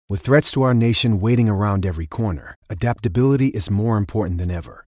With threats to our nation waiting around every corner, adaptability is more important than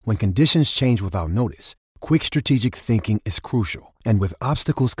ever. When conditions change without notice, quick strategic thinking is crucial. And with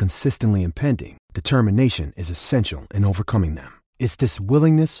obstacles consistently impending, determination is essential in overcoming them. It's this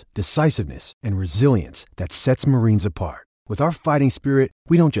willingness, decisiveness, and resilience that sets Marines apart. With our fighting spirit,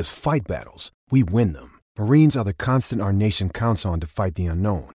 we don't just fight battles, we win them. Marines are the constant our nation counts on to fight the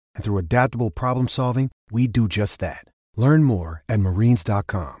unknown. And through adaptable problem solving, we do just that. Learn more at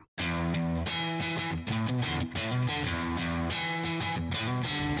marines.com.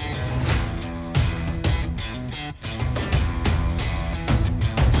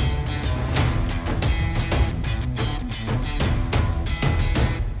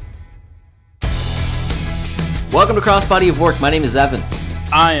 Welcome to Crossbody of Work. My name is Evan.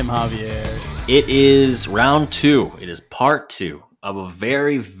 I am Javier. It is round 2. It is part 2 of a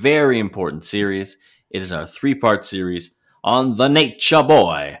very, very important series. It is our 3-part series on the Nature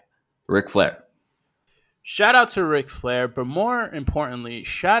Boy, Ric Flair. Shout out to Ric Flair, but more importantly,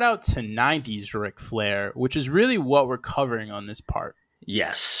 shout out to 90s Ric Flair, which is really what we're covering on this part.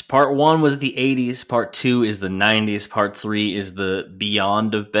 Yes, part 1 was the 80s, part 2 is the 90s, part 3 is the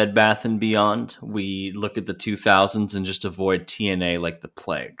beyond of Bed Bath & Beyond. We look at the 2000s and just avoid TNA like the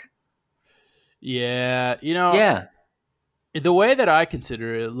plague. Yeah, the way that I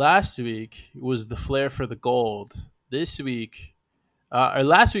consider it, last week was the Flair for the Gold. This week, or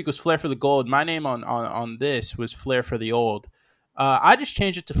last week was Flair for the Gold. My name on this was Flair for the Old. I just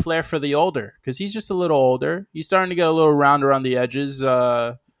changed it to Flair for the Older because he's just a little older. He's starting to get a little round around the edges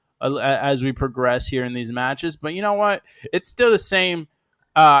as we progress here in these matches. But you know what? It's still the same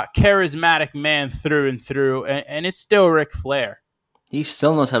charismatic man through and through, and it's still Ric Flair. He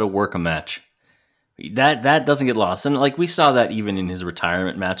still knows how to work a match. That doesn't get lost. And like we saw that even in his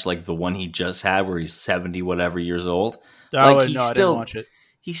retirement match, like the one he just had where he's 70 whatever years old. I didn't watch it.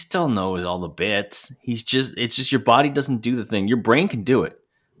 He still knows all the bits. It's just your body doesn't do the thing. Your brain can do it,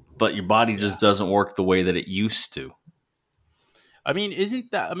 but your body just doesn't work the way that it used to. I mean,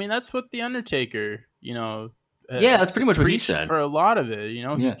 that's what The Undertaker, that's pretty much what he said. For a lot of it, he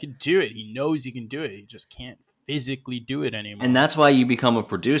can do it. He knows he can do it. He just can't physically do it anymore. And that's why you become a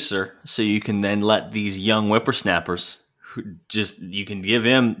producer, so you can then let these young whippersnappers, you can give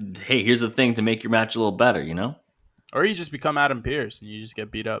him, hey, here's the thing to make your match a little better, Or you just become Adam Pearce and you just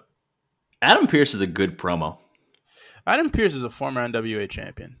get beat up. Adam Pearce is a good promo. Adam Pearce is a former NWA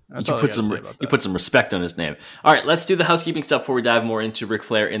champion. That's all I gotta say about that. You put some respect on his name. All right, let's do the housekeeping stuff before we dive more into Ric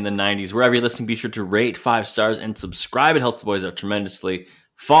Flair in the 90s. Wherever you're listening, be sure to rate 5 stars and subscribe. It helps the boys out tremendously.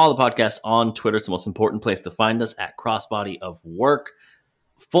 Follow the podcast on Twitter. It's the most important place to find us at Crossbody of Work.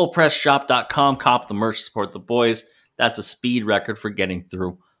 FullPressShop.com. Cop the merch. Support the boys. That's a speed record for getting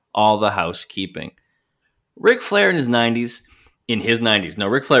through all the housekeeping. Ric Flair in his 90s. No,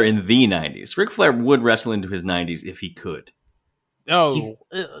 Ric Flair in the 90s. Ric Flair would wrestle into his 90s if he could.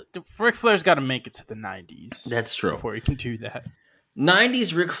 Ric Flair's got to make it to the 90s. That's true. Before he can do that.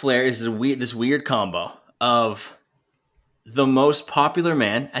 90s Ric Flair is this weird combo of the most popular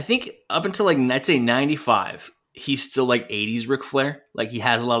man. I think up until I'd say 95, he's still like 80s Ric Flair. Like he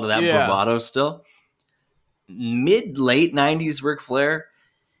has a lot of that bravado still. Late 90s Ric Flair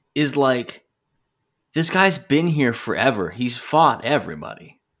is like, this guy's been here forever. He's fought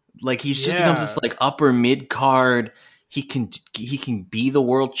everybody. Like he's just becomes this like upper mid card. He can be the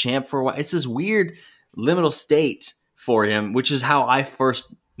world champ for a while. It's this weird liminal state for him, which is how I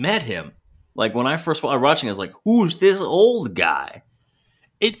first met him. Like when I first was watching, I was like, "Who's this old guy?"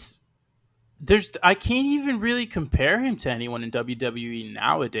 I can't even really compare him to anyone in WWE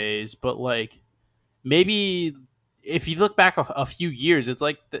nowadays. But like maybe if you look back a few years, it's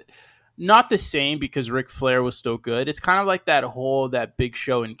like not the same because Ric Flair was still good. It's kind of like that Big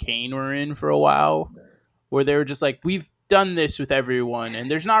Show and Kane were in for a while, where they were just like, we've done this with everyone,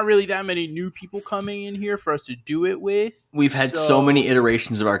 and there's not really that many new people coming in here for us to do it with. We've had so many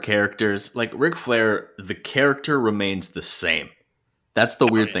iterations of our characters. Like Ric Flair, the character remains the same. That's the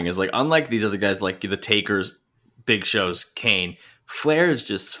weird thing, is like, unlike these other guys like the Takers, Big Shows, Kane, Flair is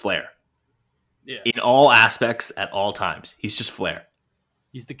just Flair. Yeah. In all aspects, at all times. He's just Flair.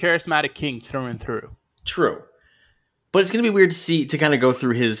 He's the charismatic king through and through. True. But it's going to be weird to kind of go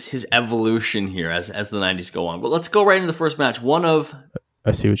through his evolution here as the 90s go on. But let's go right into the first match.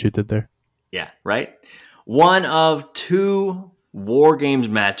 I see what you did there. Yeah, right? One of 2 War Games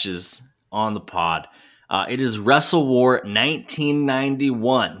matches on the pod. It is Wrestle War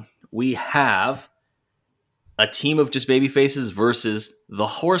 1991. We have a team of just babyfaces versus the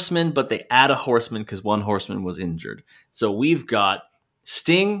Horsemen, but they add a Horseman because one Horseman was injured. So we've got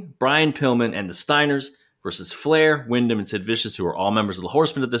Sting, Brian Pillman, and the Steiners versus Flair, Wyndham, and Sid Vicious, who are all members of the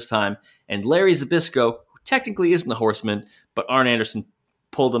Horsemen at this time, and Larry Zbyszko, who technically isn't a Horseman, but Arn Anderson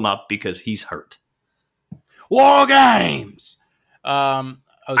pulled him up because he's hurt. War Games! I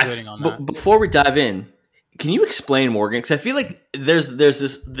was waiting on that. Before we dive in, can you explain War Games? Because I feel like there's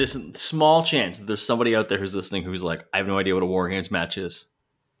this small chance that there's somebody out there who's listening who's like, I have no idea what a War Games match is.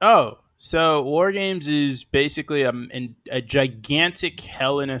 Oh, so War Games is basically a gigantic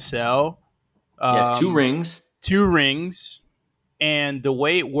Hell in a Cell. 2 rings. 2 rings. And the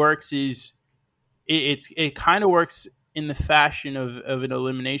way it works is it kind of works in the fashion of an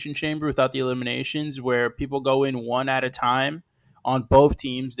elimination chamber without the eliminations, where people go in one at a time on both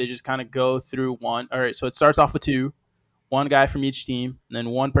teams. They just kind of go through one. All right, so it starts off with 2. One guy from each team, and then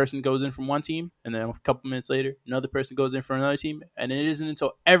one person goes in from one team, and then a couple minutes later, another person goes in for another team, and it isn't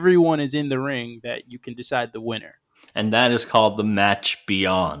until everyone is in the ring that you can decide the winner. And that is called the Match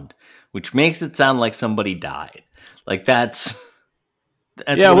Beyond, which makes it sound like somebody died. Like that's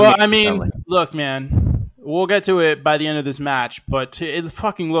yeah, well, I mean, like. Look, man, we'll get to it by the end of this match, but it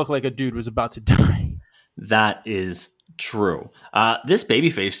fucking looked like a dude was about to die. That is true. This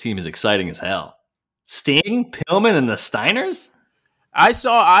babyface team is exciting as hell. Sting, Pillman, and the Steiners? I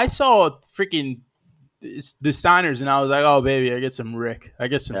saw freaking the Steiners, and I was like, oh, baby, I get some Rick. I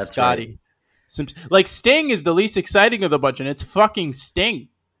get some That's Scotty. Right. Like, Sting is the least exciting of the bunch, and it's fucking Sting.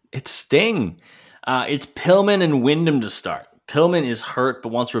 It's Sting. It's Pillman and Wyndham to start. Pillman is hurt, but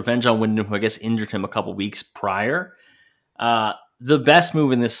wants revenge on Wyndham, who I guess injured him a couple weeks prior. The best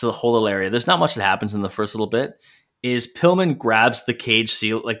move in this whole area, there's not much that happens in the first little bit, is Pillman grabs the cage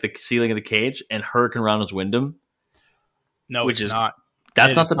seal, like the ceiling of the cage, and Hurricane Rana's Wyndham. No, which is not.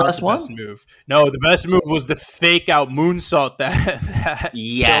 That's not the best one? Best move. No, the best move was the fake out moonsault that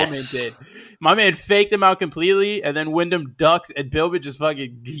yes. Pillman did. My man faked him out completely, and then Wyndham ducks, and Pillman just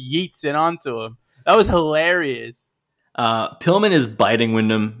fucking yeets it onto him. That was hilarious. Pillman is biting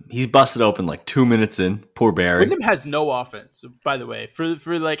Wyndham. He's busted open like 2 minutes in. Poor Barry. Wyndham has no offense, by the way, for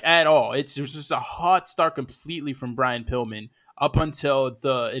like at all. It's just a hot start completely from Brian Pillman up until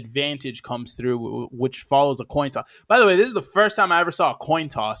the advantage comes through, which follows a coin toss. By the way, this is the first time I ever saw a coin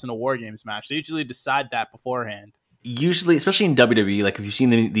toss in a War Games match. They usually decide that beforehand. Usually, especially in WWE, like if you've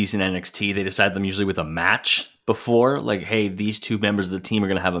seen these in NXT, they decide them usually with a match before. Like, hey, these 2 members of the team are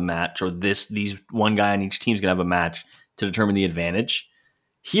going to have a match, or these one guy on each team is going to have a match to determine the advantage.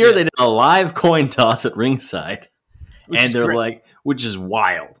 Here they did a live coin toss at ringside, and they're like, which is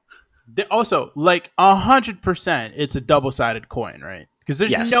wild. Also, like 100%, it's a double-sided coin, right? Because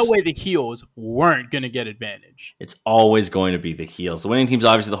there's no way the heels weren't going to get advantage. It's always going to be the heels. The winning team's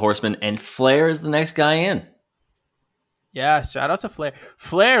obviously the Horsemen, and Flair is the next guy in. Yeah, shout out to Flair.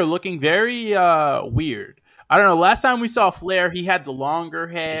 Flair looking very weird. I don't know. Last time we saw Flair, he had the longer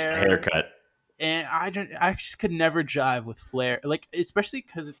hair. It's the haircut. And I just could never jive with Flair, like especially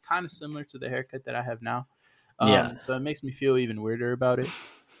because it's kind of similar to the haircut that I have now. So it makes me feel even weirder about it.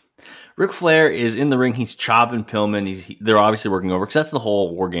 Ric Flair is in the ring. He's chopping Pillman. They're obviously working over because that's the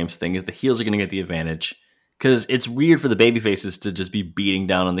whole War Games thing. Is the heels are going to get the advantage because it's weird for the babyfaces to just be beating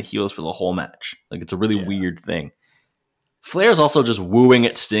down on the heels for the whole match. Like it's a really weird thing. Flair's also just wooing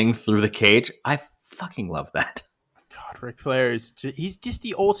at Sting through the cage. I fucking love that. Ric Flair he's just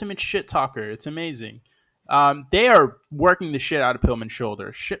the ultimate shit talker. It's amazing. They are working the shit out of Pillman's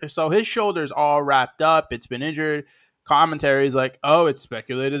shoulder. So his shoulder's all wrapped up. It's been injured. Commentary is like, oh, it's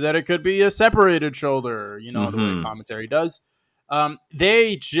speculated that it could be a separated shoulder. You know, the way commentary does.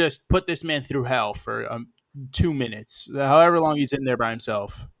 They just put this man through hell for 2 minutes, however long he's in there by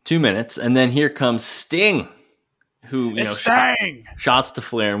himself. 2 minutes. And then here comes Sting, who, shots to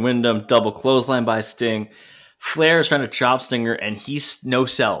Flair and Wyndham, double clothesline by Sting. Flair is trying to chop Stinger, and he's no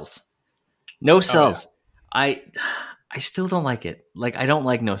sells. No sells. Oh, yeah. I still don't like it. Like, I don't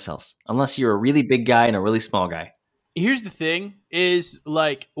like no sells unless you're a really big guy and a really small guy. Here's the thing is,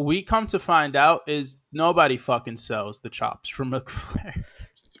 like, we come to find out is nobody fucking sells the chops from Ric Flair.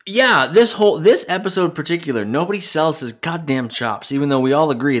 Yeah, this episode in particular, nobody sells his goddamn chops, even though we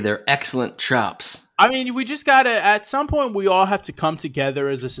all agree they're excellent chops. I mean, we just gotta, at some point, we all have to come together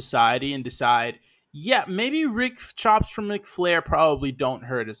as a society and decide, yeah, maybe chops from Ric Flair probably don't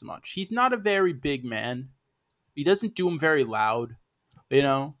hurt as much. He's not a very big man. He doesn't do them very loud, you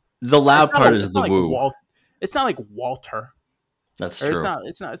know? The loud part is the woo. It's not like Walter. That's true.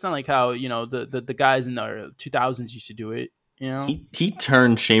 It's not like how, you know, the guys in the 2000s used to do it, you know? He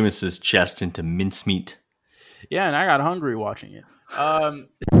turned Sheamus's chest into mincemeat. Yeah, and I got hungry watching it.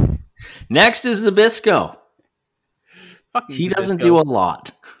 Next is Zbyszko. He doesn't do a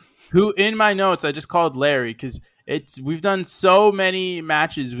lot. Who, in my notes, I just called Larry because we've done so many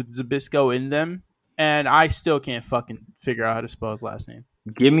matches with Zbyszko in them and I still can't fucking figure out how to spell his last name.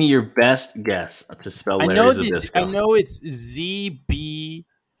 Give me your best guess to spell Larry Zbyszko. I know it's ZB.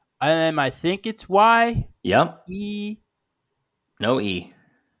 I think it's Y. Yep. E. No E.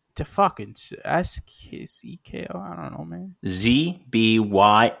 To fucking SKO. I don't know, man. ZBYSZKO.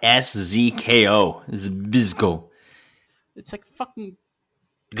 Zbyszko. It's like fucking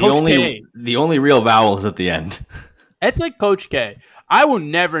the only real vowel is at the end. It's like Coach K. I will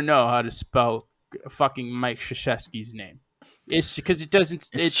never know how to spell fucking Mike Krzyzewski's name. It's because it doesn't.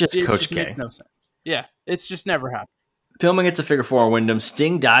 It's just Coach K. Makes no sense. Yeah, it's just never happened. Pillman gets a figure four on Wyndham.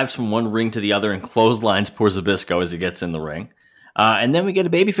 Sting dives from one ring to the other and clotheslines poor Zbyszko as he gets in the ring. And then we get a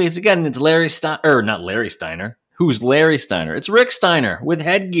babyface again, and it's Larry Steiner. Not Larry Steiner. Who's Larry Steiner? It's Rick Steiner with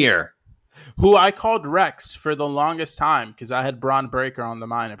headgear. Who I called Rex for the longest time because I had Braun Breaker on the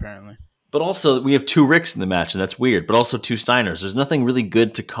mind, apparently. But also, we have two Ricks in the match, and that's weird. But also two Steiners. There's nothing really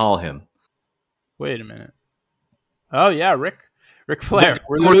good to call him. Wait a minute. Oh, yeah, Rick Flair.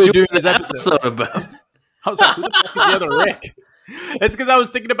 We're literally doing this episode about. I was like, who the fuck is the other Rick? It's because I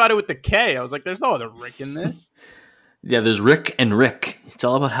was thinking about it with the K. I was like, there's no other Rick in this. Yeah, there's Rick and Rick. It's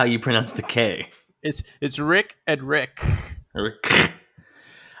all about how you pronounce the K. It's Rick and Rick. Rick.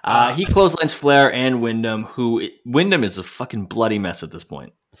 He clotheslines Flair and Wyndham, Wyndham is a fucking bloody mess at this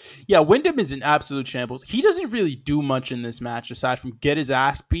point. Yeah, Wyndham is an absolute shambles. He doesn't really do much in this match aside from get his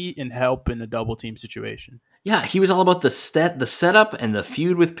ass beat and help in a double team situation. Yeah, he was all about the setup and the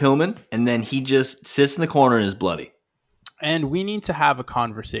feud with Pillman, and then he just sits in the corner and is bloody. And we need to have a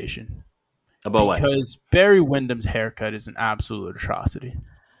conversation. About what? Because Barry Windham's haircut is an absolute atrocity.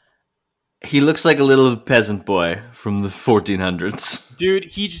 He looks like a little peasant boy from the 1400s. Dude,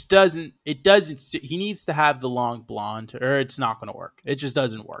 he just doesn't. He needs to have the long blonde, or it's not going to work. It just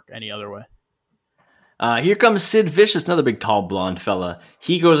doesn't work any other way. Here comes Sid Vicious, another big, tall, blonde fella.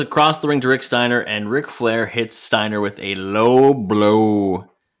 He goes across the ring to Rick Steiner, and Ric Flair hits Steiner with a low blow.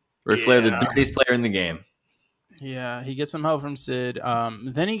 Ric Flair, the dirtiest player in the game. Yeah, he gets some help from Sid.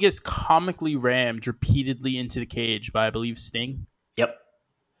 Then he gets comically rammed repeatedly into the cage by, I believe, Sting. Yep.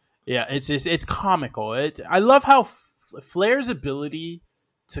 Yeah, it's comical. I love how Flair's ability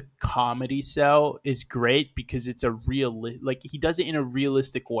to comedy sell is great because it's a he does it in a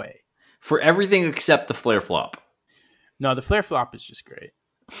realistic way. For everything except the Flair flop. No, the Flair flop is just great.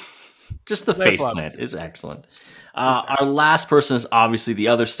 Just the face plant is excellent. Our last person is obviously the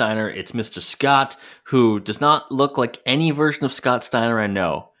other Steiner. It's Mr. Scott, who does not look like any version of Scott Steiner I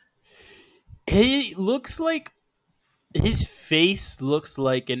know. He looks like his face looks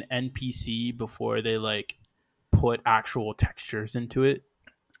like an NPC before they put actual textures into it.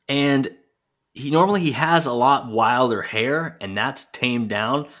 And he has a lot wilder hair, and that's tamed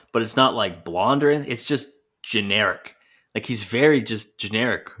down, but it's not like blonde or anything. It's just generic. Like, he's very just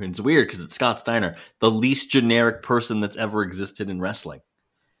generic. And it's weird because it's Scott Steiner, the least generic person that's ever existed in wrestling.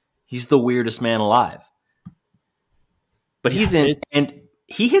 He's the weirdest man alive. But he's and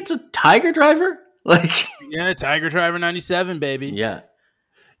he hits a Tiger Driver? Tiger Driver 97, baby. Yeah.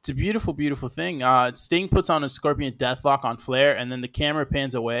 It's a beautiful, beautiful thing. Sting puts on a Scorpion Deathlock on Flair, and then the camera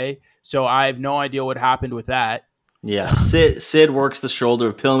pans away. So I have no idea what happened with that. Yeah, Sid works the shoulder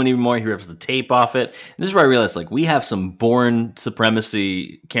of Pillman even more. He rips the tape off it. And this is where I realized, we have some Bourne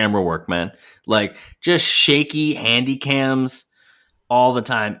Supremacy camera work, man. Just shaky handy cams all the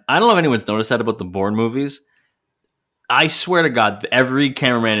time. I don't know if anyone's noticed that about the Bourne movies. I swear to God, every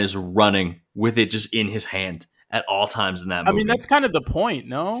cameraman is running with it just in his hand at all times in that movie. I mean, that's kind of the point,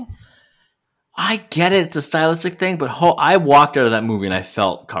 no? I get it. It's a stylistic thing, but I walked out of that movie and I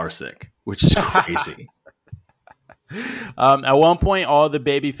felt car sick, which is crazy. At one point, all the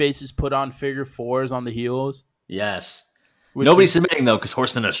baby faces put on figure fours on the heels. Yes. Nobody's submitting, though, because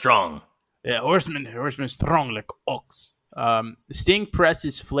horsemen are strong. Yeah, horsemen strong like ox. Sting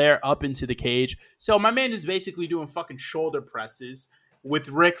presses Flair up into the cage. So my man is basically doing fucking shoulder presses with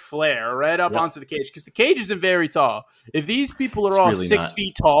Ric Flair right up onto the cage because the cage isn't very tall. If these people are all really 6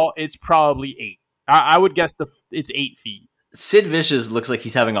 feet tall, it's probably 8. I would guess it's 8 feet. Sid Vicious looks like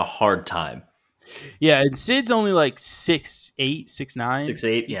he's having a hard time. Yeah, and Sid's only 6'8", 6'9".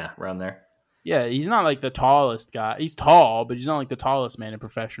 6'8", yeah, around there. Yeah, he's not the tallest guy. He's tall, but he's not the tallest man in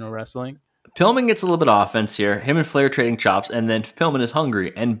professional wrestling. Pillman gets a little bit of offense here. Him and Flair trading chops, and then Pillman is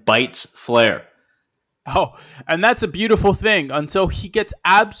hungry and bites Flair. Oh, and that's a beautiful thing until he gets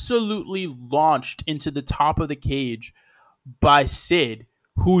absolutely launched into the top of the cage by Sid,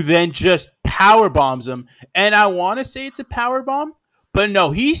 who then just power bombs him. And I want to say it's a power bomb, but no,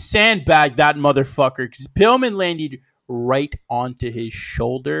 he sandbagged that motherfucker because Pillman landed right onto his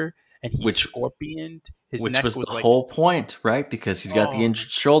shoulder and he scorpioned. His which neck was the whole point, right? Because he's got the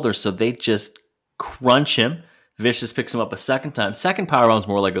injured shoulder, so they just crunch him. Vicious picks him up a second time. Second powerbomb is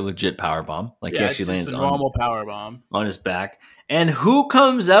more like a legit powerbomb. Like, he actually lands a normal powerbomb on his back. And who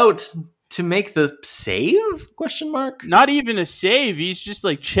comes out to make the save? Question mark. Not even a save. He's just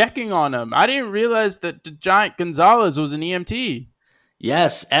like checking on him. I didn't realize that the Giant Gonzalez was an EMT.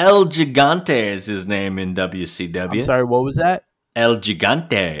 Yes, El Gigante is his name in WCW. I'm sorry, what was that? El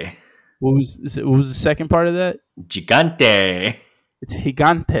Gigante. What was the second part of that? Gigante. It's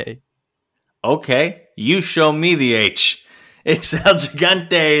Gigante. Okay, you show me the H. It's El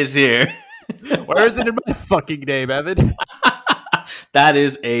Gigante is here. Where is it in my fucking name, Evan? That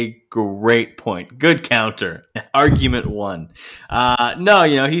is a great point. Good counter. Argument one.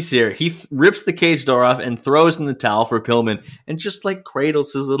 No, he's here. He rips the cage door off and throws in the towel for Pillman and just like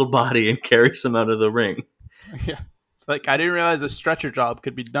cradles his little body and carries him out of the ring. Yeah. It's like, I didn't realize a stretcher job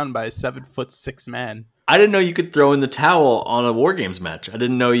could be done by a 7'6" man. I didn't know you could throw in the towel on a War Games match. I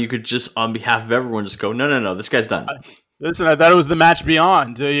didn't know you could just, on behalf of everyone, just go, no, this guy's done. Listen, I thought it was the match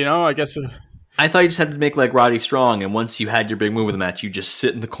beyond, I guess. I thought you just had to make like Roddy Strong, and once you had your big move of the match, you just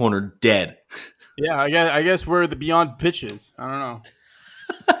sit in the corner dead. Yeah, I guess we're the beyond pitches. I don't know.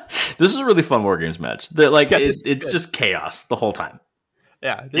 This is a really fun War Games match. It's just chaos the whole time.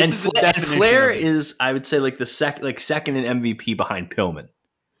 Yeah, and Flair is, I would say, like the second in MVP behind Pillman.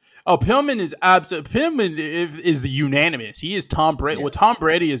 Oh, Pillman is the unanimous. He is Tom Brady. Yeah. What Tom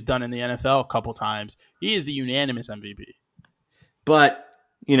Brady has done in the NFL a couple times, he is the unanimous MVP. But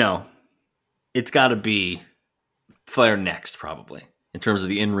it's got to be Flair next, probably in terms of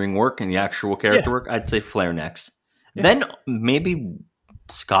the in-ring work and the actual character work. I'd say Flair next. Yeah. Then maybe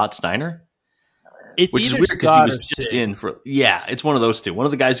Scott Steiner. It's which is weird because he was just in for. Yeah, it's one of those two. One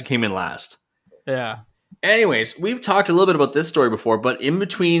of the guys who came in last. Yeah. Anyways, we've talked a little bit about this story before, but in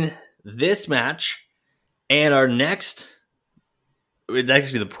between this match and our next, it's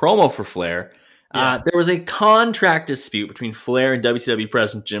actually the promo for Flair. There was a contract dispute between Flair and WCW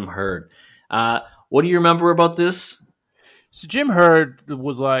president Jim Herd. What do you remember about this? So Jim Herd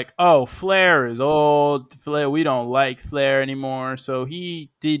was like, "Oh, Flair is old. Flair, we don't like Flair anymore." So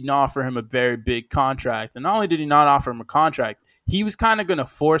he didn't offer him a very big contract. And not only did he not offer him a contract, he was kind of going to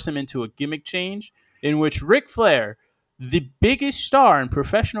force him into a gimmick change in which Ric Flair, the biggest star in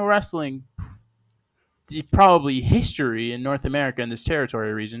professional wrestling, probably history in North America in this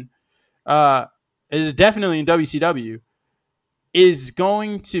territory region, is definitely in WCW, is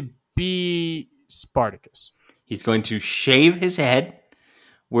going to be Spartacus. He's going to shave his head,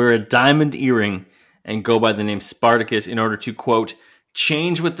 wear a diamond earring, and go by the name Spartacus in order to, quote,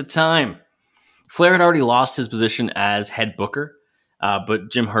 change with the time. Flair had already lost his position as head booker, but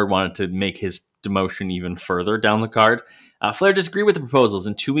Jim Herd wanted to make his demotion even further down the card. Flair disagreed with the proposals,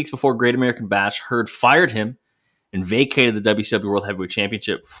 and 2 weeks before Great American Bash, Herd fired him and vacated the WCW World Heavyweight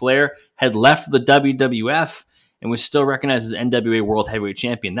Championship. Flair had left the WWF and was still recognized as NWA World Heavyweight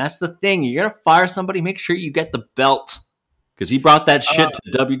Champion. That's the thing. You're going to fire somebody, make sure you get the belt, because he brought that shit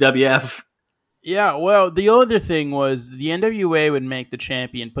to WWF. Yeah, well, the other thing was the NWA would make the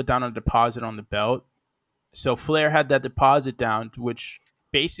champion put down a deposit on the belt. So Flair had that deposit down, which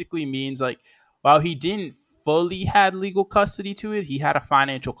basically means, like, while he didn't fully had legal custody to it, he had a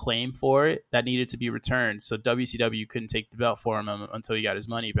financial claim for it that needed to be returned. So WCW couldn't take the belt for him until he got his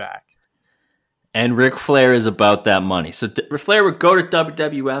money back. And Ric Flair is about that money. So Ric Flair would go to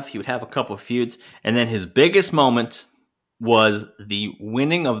WWF. He would have a couple of feuds. And then his biggest moment was the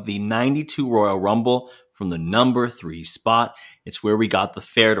winning of the 92 Royal Rumble from the number 3 spot. It's where we got the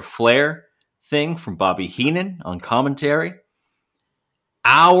Fair to Flair thing from Bobby Heenan on commentary.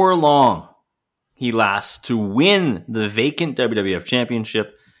 Hour long he lasts to win the vacant WWF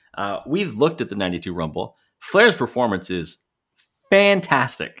Championship. We've looked at the 92 Rumble. Flair's performance is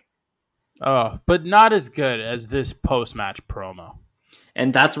fantastic. Oh, but not as good as this post-match promo.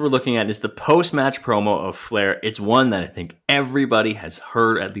 And that's what we're looking at, is the post-match promo of Flair. It's one that I think everybody has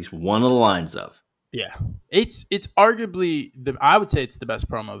heard at least one of the lines of. Yeah. It's arguably, I would say it's the best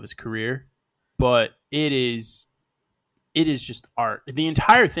promo of his career, but it is just art. The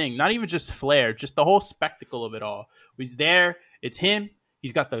entire thing, not even just Flair, just the whole spectacle of it all. He's there, it's him.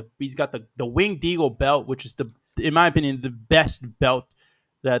 He's got the Winged Eagle belt, which is in my opinion, the best belt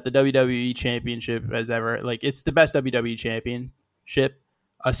that the WWE Championship has ever, like, it's the best WWE Championship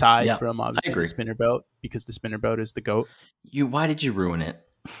aside from obviously the spinner belt, because the spinner belt is the GOAT. Why did you ruin it?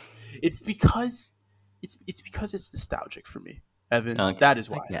 It's because it's nostalgic for me, Evan. Okay. That is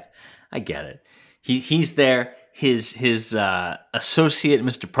why. I get it. He's there. His associate,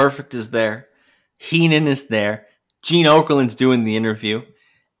 Mr. Perfect, is there. Heenan is there. Gene Okerlund's doing the interview.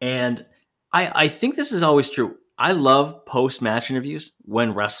 And I think this is always true. I love post-match interviews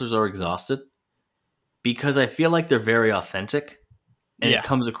when wrestlers are exhausted, because I feel like they're very authentic and it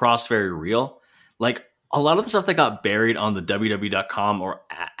comes across very real. Like a lot of the stuff that got buried on the www.com or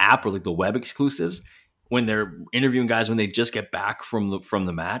app or like the web exclusives when they're interviewing guys when they just get back from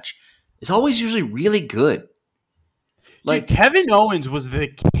the match, it's always usually really good. Like Kevin Owens was the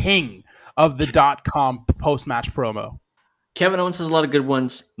king of the .com post-match promo. Kevin Owens has a lot of good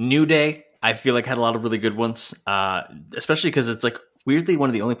ones. New Day, I feel like, had a lot of really good ones, especially because it's like weirdly one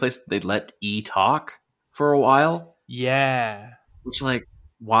of the only places they let E talk for a while. Yeah. Which, like,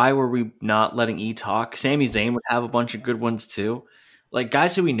 why were we not letting E talk? Sami Zayn would have a bunch of good ones too. Like,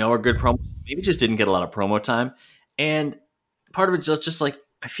 guys who we know are good promos, maybe just didn't get a lot of promo time. And part of it's just like,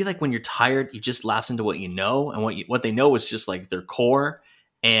 I feel like when you're tired, you just lapse into what you know, and what they know is just like their core,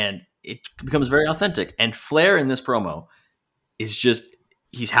 and it becomes very authentic. And Flair in this promo is just,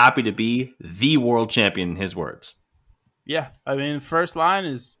 he's happy to be the world champion in his words. Yeah. I mean, first line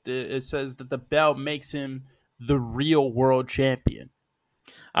is, it says that the belt makes him the real world champion.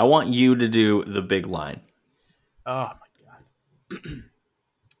 I want you to do the big line. Oh my God.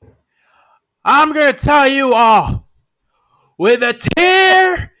 I'm going to tell you all with a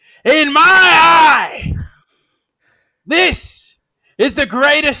tear in my eye, this is the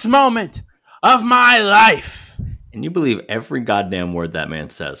greatest moment of my life. And you believe every goddamn word that man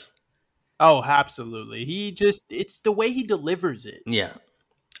says. Oh, absolutely. It's the way he delivers it. Yeah.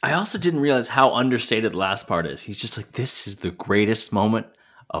 I also didn't realize how understated the last part is. He's just like, this is the greatest moment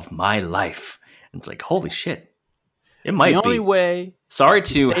of my life. And it's like, holy shit. It might be. The only way. Sorry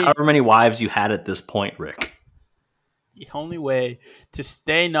to however many wives you had at this point, Rick. The only way to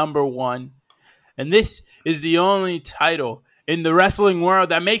stay number one. And this is the only title in the wrestling world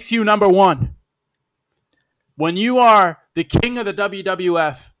that makes you number one. When you are the king of the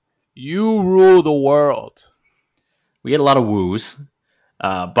WWF, you rule the world. We had a lot of woos.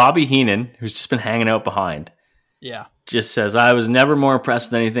 Bobby Heenan, who's just been hanging out behind, just says, I was never more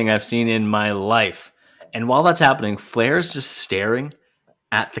impressed with anything I've seen in my life. And while that's happening, Flair's just staring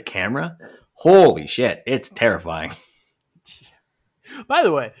at the camera. Holy shit, it's terrifying. By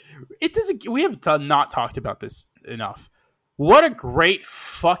the way, we have not talked about this enough. What a great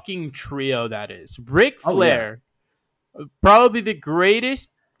fucking trio that is. Ric Flair, probably the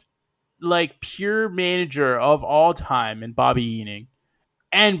greatest like pure manager of all time, and Bobby Heenan,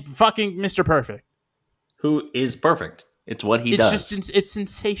 and fucking Mr. Perfect. Who is perfect. It's what he does. It's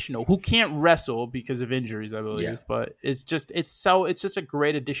sensational. Who can't wrestle because of injuries, I believe, but it's just a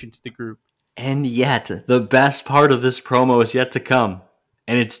great addition to the group. And yet, the best part of this promo is yet to come,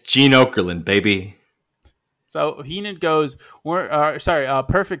 and it's Gene Okerlund, baby. So Heenan goes,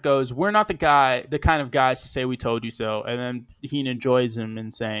 Perfect goes, we're not the kind of guys to say we told you so. And then Heenan joins him in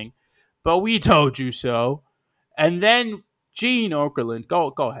saying, but we told you so. And then Gene Okerlund,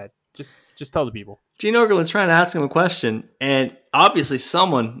 go ahead. Just tell the people. Gene Okerlund's trying to ask him a question, and obviously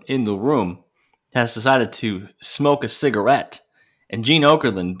someone in the room has decided to smoke a cigarette. And Gene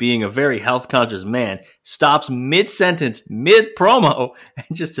Okerlund, being a very health-conscious man, stops mid-sentence, mid-promo, and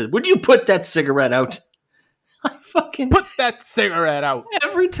just said, would you put that cigarette out? I fucking put that cigarette out.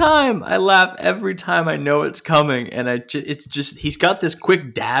 Every time I laugh, every time I know it's coming, and it's just he's got this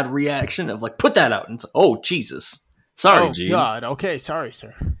quick dad reaction of like, put that out, and it's like, oh Jesus, sorry, Gene. Oh God, okay, sorry,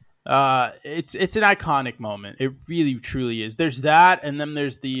 sir. It's an iconic moment. It really truly is. There's that, and then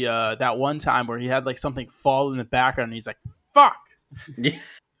there's the that one time where he had like something fall in the background, and he's like, fuck. Yeah.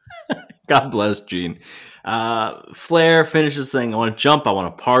 God bless Gene. Flair finishes saying, I want to jump, I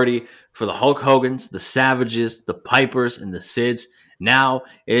want to party. For the Hulk Hogans, the Savages, the Pipers, and the Sids, now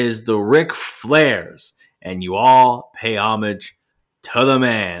is the Ric Flairs. And you all pay homage to the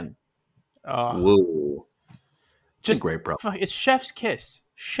man. Woo. Just a great promo. It's chef's kiss.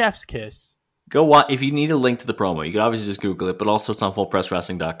 Chef's kiss. Go watch. If you need a link to the promo, you can obviously just Google it, but also it's on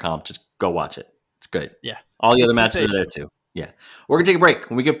fullpresswrestling.com. Just go watch it. It's good. Yeah. All the other matches are there too. Yeah. We're going to take a break.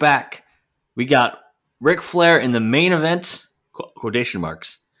 When we get back, we got Ric Flair in the main event, quotation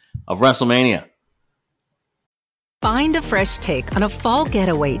marks, of WrestleMania. Find a fresh take on a fall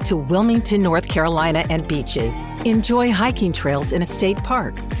getaway to Wilmington, North Carolina and beaches. Enjoy hiking trails in a state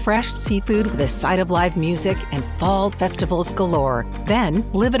park, fresh seafood with a side of live music, and fall festivals galore. Then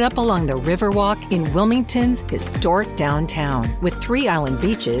live it up along the Riverwalk in Wilmington's historic downtown. With 3 island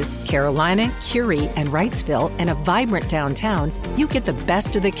beaches, Carolina, Curie, and Wrightsville, and a vibrant downtown, you get the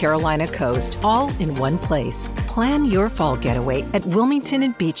best of the Carolina coast all in one place. Plan your fall getaway at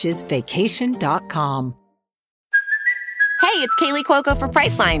WilmingtonandBeachesVacation.com. Hey, it's Kaylee Cuoco for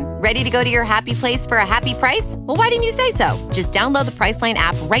Priceline. Ready to go to your happy place for a happy price? Well, why didn't you say so? Just download the Priceline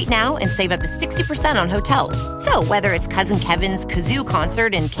app right now and save up to 60% on hotels. So whether it's Cousin Kevin's Kazoo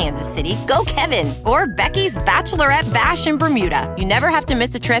Concert in Kansas City, go Kevin, or Becky's Bachelorette Bash in Bermuda, you never have to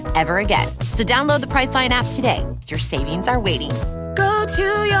miss a trip ever again. So download the Priceline app today. Your savings are waiting. Go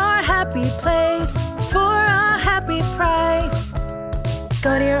to your happy place for a happy price.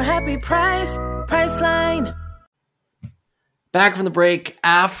 Go to your happy price, Priceline. Back from the break,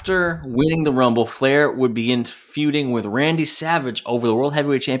 after winning the Rumble, Flair would begin feuding with Randy Savage over the World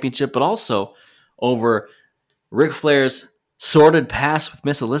Heavyweight Championship, but also over Ric Flair's sordid past with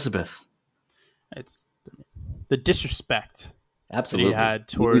Miss Elizabeth. It's the disrespect Absolutely. that he had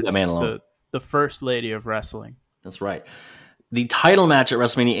towards the first lady of wrestling. That's right. The title match at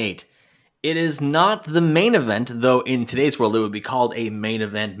WrestleMania 8. It is not the main event, though in today's world it would be called a main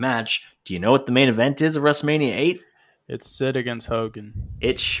event match. Do you know what the main event is of WrestleMania 8? It's Sid against Hogan.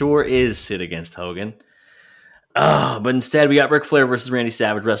 It sure is Sid against Hogan. But instead, we got Ric Flair versus Randy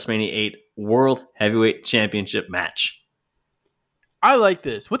Savage, WrestleMania 8 World Heavyweight Championship match. I like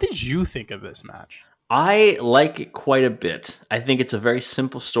this. What did you think of this match? I like it quite a bit. I think it's a very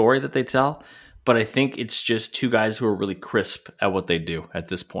simple story that they tell, but I think it's just two guys who are really crisp at what they do at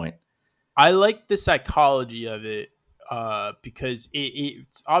this point. I like the psychology of it. Because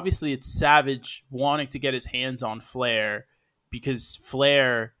it's obviously it's Savage wanting to get his hands on Flair because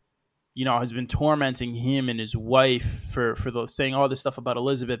Flair, has been tormenting him and his wife for saying all this stuff about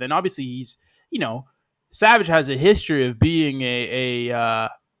Elizabeth. And obviously he's, Savage has a history of being a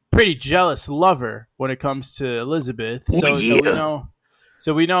pretty jealous lover when it comes to Elizabeth.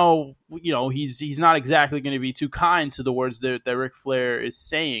 So we know, he's not exactly going to be too kind to the words that Ric Flair is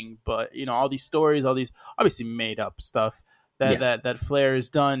saying, but all these stories, all these obviously made up stuff that Flair has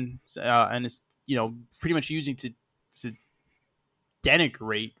done, and is pretty much using to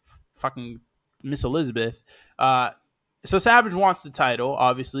denigrate fucking Miss Elizabeth. So Savage wants the title,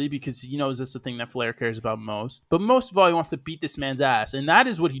 obviously, because he knows that's the thing that Flair cares about most. But most of all, he wants to beat this man's ass. And that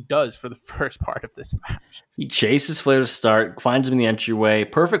is what he does for the first part of this match. He chases Flair to start, finds him in the entryway.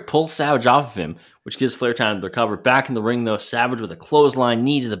 Perfect pulls Savage off of him, which gives Flair time to recover. Back in the ring, though, Savage with a clothesline,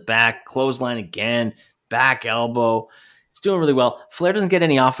 knee to the back, clothesline again, back elbow. He's doing really well. Flair doesn't get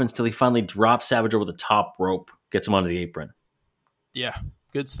any offense till he finally drops Savage over the top rope, gets him onto the apron. Yeah,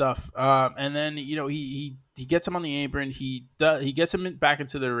 good stuff. And then, he gets him on the apron. He gets him back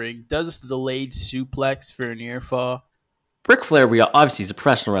into the ring. Does this delayed suplex for a near fall. Ric Flair, obviously he's a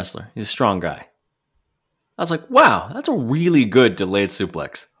professional wrestler. He's a strong guy. I was like, wow, that's a really good delayed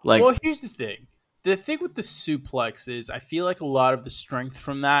suplex. Well, here's the thing. The thing with the suplex is I feel like a lot of the strength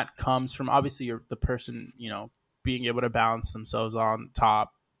from that comes from obviously the person, being able to balance themselves on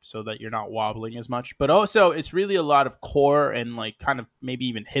top so that you're not wobbling as much. But also it's really a lot of core and kind of maybe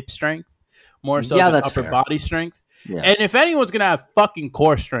even hip strength. More so than upper body strength. Yeah. And if anyone's going to have fucking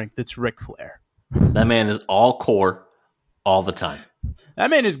core strength, it's Ric Flair. That man is all core all the time.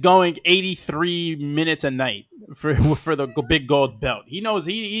 That man is going 83 minutes a night for the big gold belt. He knows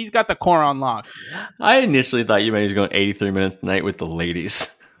he's got the core on lock. I initially thought you meant he's going 83 minutes a night with the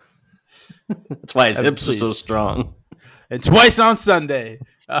ladies. That's why his hips are so strong. And twice on Sunday.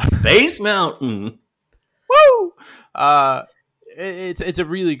 Space Mountain. Woo! It's a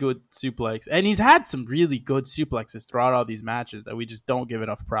really good suplex, and he's had some really good suplexes throughout all these matches that we just don't give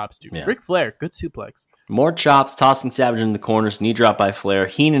enough props to. Yeah. Ric Flair, good suplex. More chops, tossing Savage in the corners, knee drop by Flair.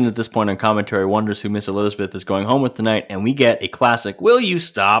 Heenan at this point on commentary wonders who Miss Elizabeth is going home with tonight, and we get a classic, "Will you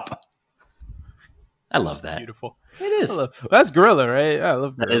stop?" I love that. Beautiful. It is. That's Gorilla, right? I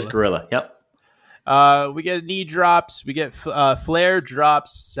love Gorilla. That is Gorilla, yep. We get knee drops. We get Flair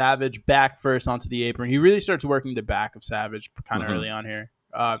drops Savage back first onto the apron. He really starts working the back of Savage kind of early on here.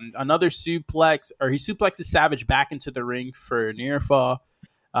 Another suplex, or he suplexes Savage back into the ring for a near fall.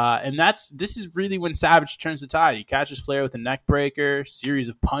 And this is really when Savage turns the tide. He catches Flair with a neck breaker, series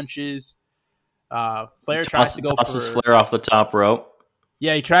of punches. Flair tries to go tosses Flair off the top rope.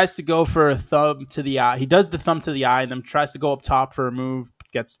 Yeah, he tries to go for a thumb to the eye. He does the thumb to the eye and then tries to go up top for a move,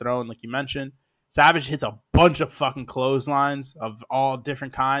 gets thrown like you mentioned. Savage hits a bunch of fucking clotheslines of all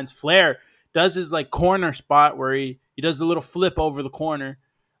different kinds. Flair does his corner spot where he does the little flip over the corner,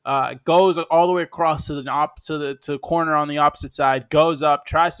 goes all the way across to the corner on the opposite side, goes up,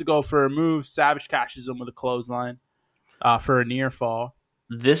 tries to go for a move. Savage catches him with a clothesline for a near fall.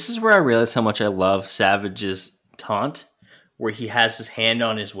 This is where I realize how much I love Savage's taunt, where he has his hand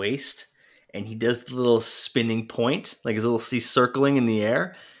on his waist and he does the little spinning point, like his little circling in the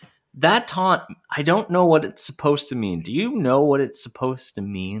air. That taunt, I don't know what it's supposed to mean. Do you know what it's supposed to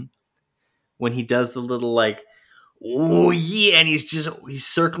mean? When he does the little oh yeah, and he's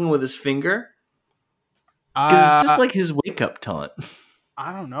circling with his finger. Because it's just like his wake up taunt.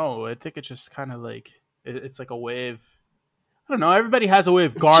 I don't know. I think it's just kind of like it's like a way of, I don't know. Everybody has a way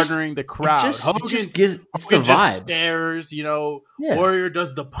of garnering the crowd. Hogan just gives the vibes. Stares, Warrior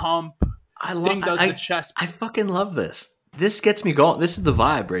does the pump. Sting does the chest. I fucking love this. This gets me going. This is the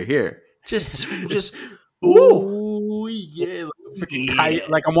vibe right here. Just ooh yeah,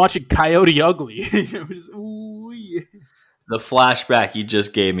 like I'm watching Coyote Ugly. Just, ooh yeah. The flashback you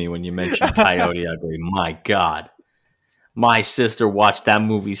just gave me when you mentioned Coyote Ugly. My God. My sister watched that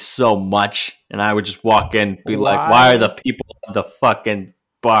movie so much, and I would just walk in and be like, why are the people at the fucking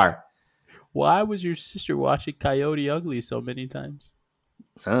bar? Why was your sister watching Coyote Ugly so many times?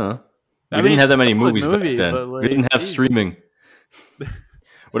 I don't know. We didn't have that many movies back then. We didn't have streaming.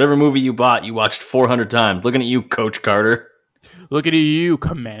 Whatever movie you bought, you watched 400 times. Looking at you, Coach Carter. Looking at you,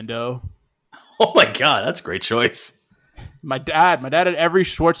 Commando. Oh my God, that's a great choice. My dad had every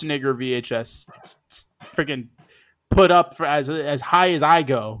Schwarzenegger VHS freaking put up for as high as I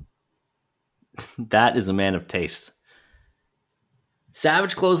go. That is a man of taste.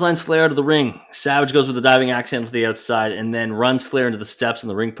 Savage clotheslines Flair out of the ring. Savage goes with the diving axe handle to the outside and then runs Flair into the steps in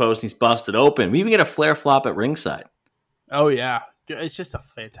the ring post, and he's busted open. We even get a Flair flop at ringside. Oh, yeah. It's just a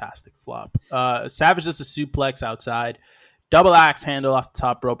fantastic flop. Savage does a suplex outside. Double axe handle off the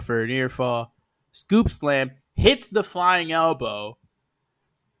top rope for a near fall. Scoop slam. Hits the flying elbow.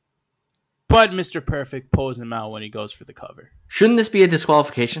 But Mr. Perfect pulls him out when he goes for the cover. Shouldn't this be a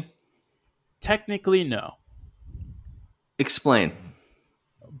disqualification? Technically, no. Explain.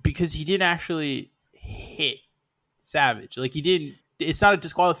 Because he didn't actually hit Savage. Like, he didn't. It's not a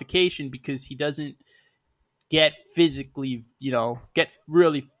disqualification because he doesn't get physically, get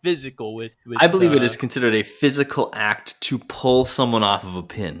really physical with I believe it is considered a physical act to pull someone off of a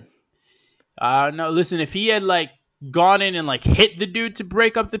pin. No, listen, if he had gone in and hit the dude to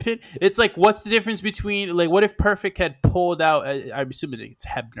break up the pin, it's what's the difference between what if Perfect had pulled out? I'm assuming it's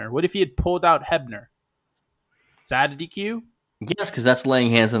Hebner. What if he had pulled out Hebner? Is that a DQ? Yes, because that's laying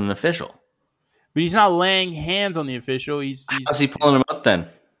hands on an official. But he's not laying hands on the official. How's he pulling him out then?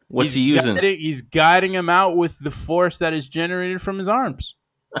 What's he using? He's guiding him out with the force that is generated from his arms.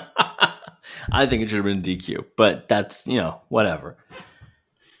 I think it should have been DQ, but that's, whatever.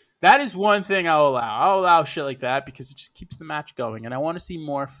 That is one thing I'll allow. I'll allow shit like that because it just keeps the match going, and I want to see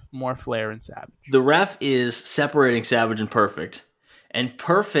more Flair and Savage. The ref is separating Savage and Perfect, and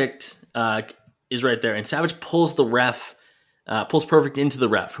Perfect is right there, and Savage pulls Perfect into the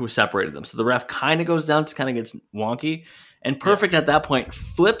ref who separated them. So the ref kind of goes down, just kind of gets wonky, and Perfect at that point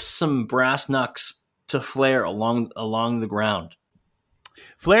flips some brass knucks to Flair along the ground.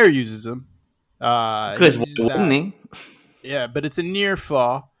 Flair uses them. Because wouldn't he? Yeah, but it's a near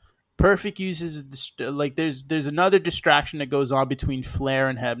fall. Perfect uses there's another distraction that goes on between Flair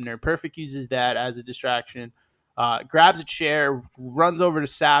and Hebner. Perfect uses that as a distraction. Grabs a chair, runs over to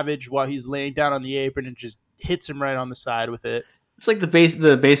Savage while he's laying down on the apron and just hits him right on the side with it. It's like the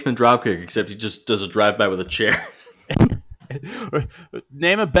basement dropkick, except he just does a drive-by with a chair.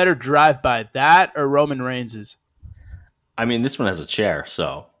 Name a better drive-by, that or Roman Reigns's? I mean, this one has a chair,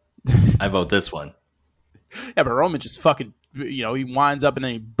 so I vote this one. Yeah, but Roman just fucking, he winds up and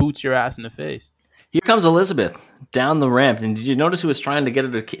then he boots your ass in the face. Here comes Elizabeth down the ramp. And did you notice who was trying to get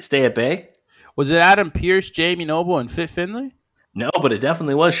her to stay at bay? Was it Adam Pearce, Jamie Noble, and Fit Finlay? No, but it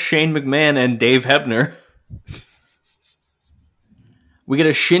definitely was Shane McMahon and Dave Hebner. We get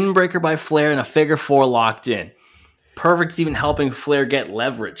a shin breaker by Flair and a figure four locked in. Perfect's even helping Flair get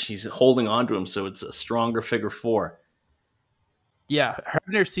leverage. He's holding onto him, so it's a stronger figure four. Yeah,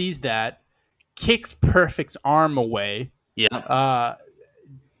 Hebner sees that, kicks Perfect's arm away. Yeah.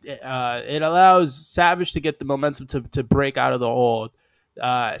 It allows Savage to get the momentum to break out of the hold.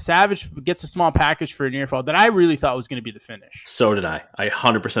 Savage gets a small package for a near fall that I really thought was going to be the finish. So did I. I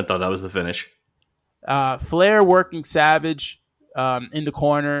 100% thought that was the finish. Flair working Savage in the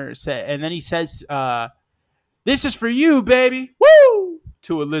corner, and then he says, "This is for you, baby!" Woo!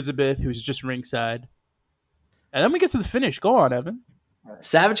 To Elizabeth, who's just ringside. And then we get to the finish. Go on, Evan. A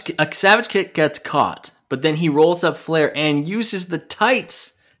Savage kick gets caught, but then he rolls up Flair and uses the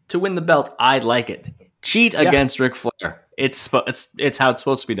tights to win the belt. I like it. Cheat against Ric Flair. It's how it's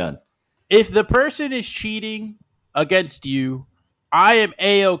supposed to be done. If the person is cheating against you, I am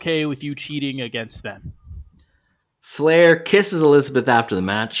A-okay with you cheating against them. Flair kisses Elizabeth after the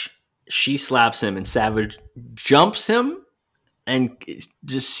match. She slaps him, and Savage jumps him and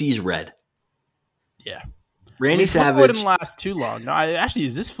just sees red. Yeah. Randy Savage wouldn't last too long. No, actually,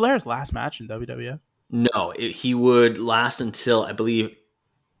 is this Flair's last match in WWF? No, he would last until, I believe,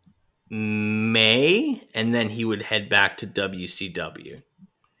 May, and then he would head back to WCW.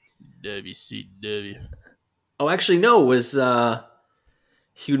 WCW. Oh, actually, no. It was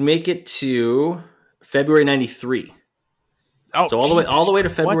he would make it to February '93. Oh, so all the way to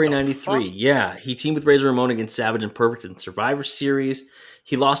February '93. Yeah, he teamed with Razor Ramon against Savage and Perfect in Survivor Series.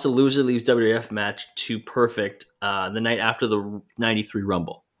 He lost a loser leaves WWF match to Perfect the night after the '93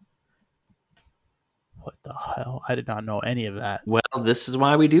 Rumble. What the hell? I did not know any of that. Well, this is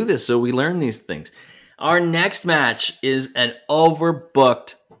why we do this, so we learn these things. Our next match is an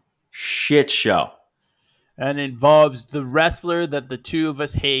overbooked shit show. And involves the wrestler that the two of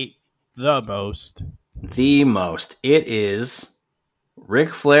us hate the most. The most. It is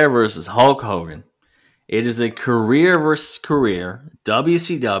Ric Flair versus Hulk Hogan. It is a career versus career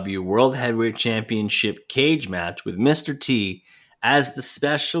WCW World Heavyweight Championship cage match with Mr. T as the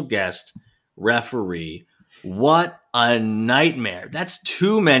special guest referee. What a nightmare. That's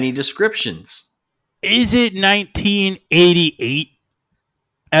too many descriptions. Is it 1988,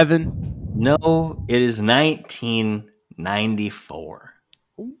 Evan? No, it is 1994.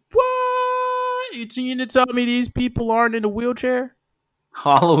 What? You trying to tell me these people aren't in a wheelchair?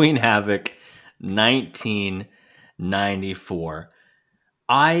 Halloween Havoc, 1994.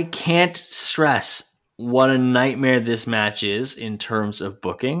 I can't stress what a nightmare this match is in terms of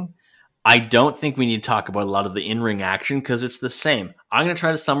booking. I don't think we need to talk about a lot of the in-ring action because it's the same. I'm going to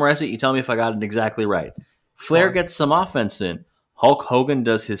try to summarize it. You tell me if I got it exactly right. Flair gets some offense in. Hulk Hogan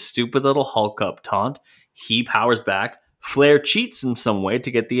does his stupid little Hulk up taunt. He powers back. Flair cheats in some way to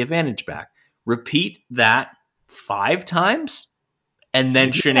get the advantage back. Repeat that 5 times, and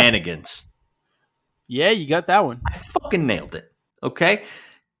then shenanigans. Yeah, you got that one. I fucking nailed it. Okay?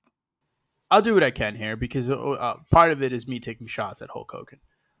 I'll do what I can here because part of it is me taking shots at Hulk Hogan.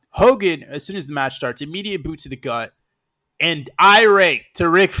 Hogan, as soon as the match starts, immediate boot to the gut and irate to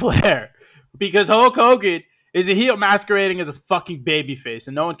Ric Flair because Hulk Hogan is a heel masquerading as a fucking babyface,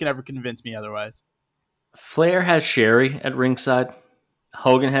 and no one can ever convince me otherwise. Flair has Sherry at ringside.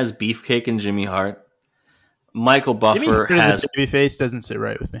 Hogan has Beefcake and Jimmy Hart. Michael Buffer has a babyface. Doesn't sit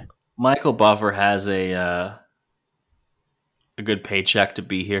right with me. Michael Buffer has a good paycheck to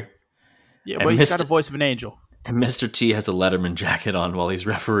be here. Yeah, but he's got a voice of an angel. And Mr. T has a Letterman jacket on while he's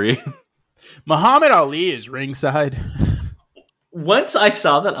refereeing. Muhammad Ali is ringside. Once I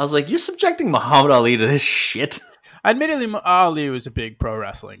saw that, I was like, you're subjecting Muhammad Ali to this shit? Admittedly, Ali was a big pro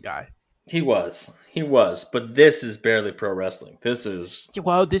wrestling guy. He was. But this is barely pro wrestling. This is...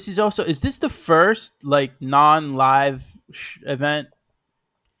 Well, this is also... Is this the first, non-live event?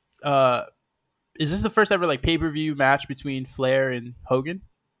 Is this the first ever, pay-per-view match between Flair and Hogan?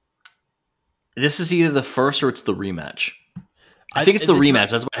 This is either the first or it's the rematch. I think it's the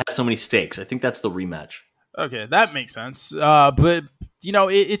rematch. That's why it has so many stakes. I think that's the rematch. Okay, that makes sense. But,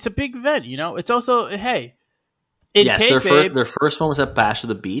 it's a big event, It's also, hey... Yes, their first one was at Bash of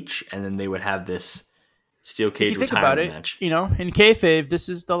the Beach, and then they would have this steel cage retirement match. In kayfabe, this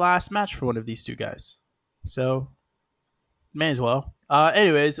is the last match for one of these two guys. So, may as well.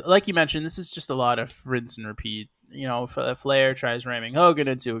 Anyways, like you mentioned, this is just a lot of rinse and repeat. Flair tries ramming Hogan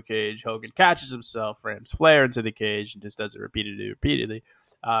into a cage. Hogan catches himself, rams Flair into the cage, and just does it repeatedly.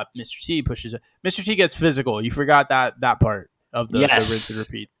 Mr. T pushes it. Mr. T gets physical. You forgot that part of the rinse and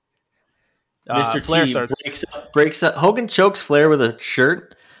repeat. Mr. Flair T starts breaks up. Hogan chokes Flair with a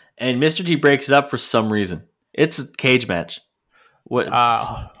shirt, and Mr. T breaks it up for some reason. It's a cage match.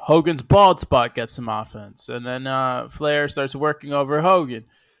 Hogan's bald spot gets some offense, and then Flair starts working over Hogan.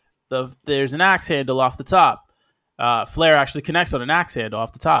 There's an axe handle off the top. Flair actually connects on an axe handle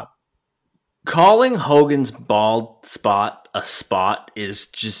off the top. Calling Hogan's bald spot a spot is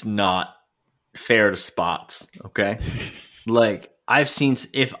just not fair to spots, okay? I've seen,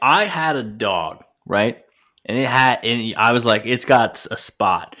 if I had a dog, right? And I was like, it's got a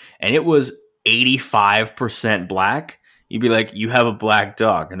spot, and it was 85% black. You'd be like, you have a black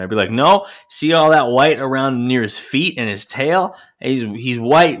dog. And I'd be like, no, see all that white around near his feet and his tail? He's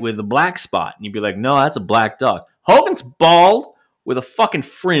white with a black spot. And you'd be like, no, that's a black dog. Hogan's bald with a fucking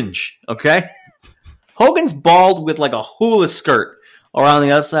fringe, okay? Hogan's bald with a hula skirt around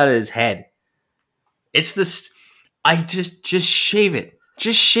the outside of his head. It's this... just shave it.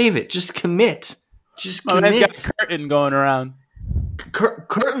 Just shave it. Just commit. Just commit. He's got a curtain going around.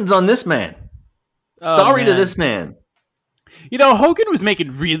 Curtains on this man. Sorry to this man. Hogan was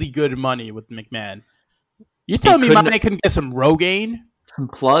making really good money with McMahon. You telling me my man couldn't get some Rogaine? Some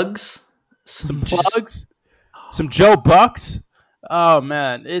plugs? Some plugs? Some Joe Bucks? Oh,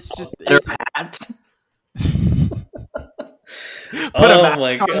 man. It's just... hat. Put a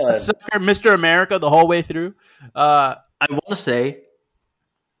mask on that sucker, Mr. America, the whole way through. I want to say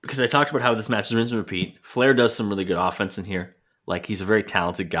because I talked about how this match is rinse and repeat. Flair does some really good offense in here. Like, he's a very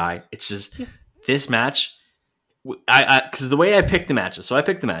talented guy. It's just this match, because the way I picked the matches, so I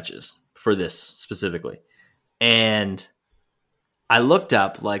picked the matches for this specifically, and I looked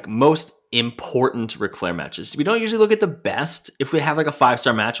up like most important Ric Flair matches. We don't usually look at the best. If we have like a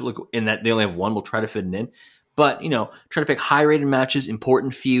 5-star match, we'll look in that they only have one, we'll try to fit it in. But, you know, try to pick high-rated matches,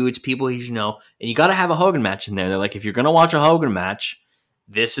 important feuds, people you should know. And you got to have a Hogan match in there. They're like, if you're going to watch a Hogan match,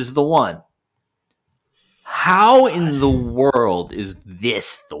 this is the one. How in the world is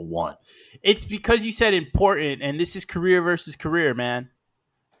this the one? It's because you said important, and this is career versus career, man.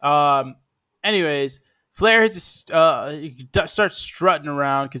 Anyways, Flair starts strutting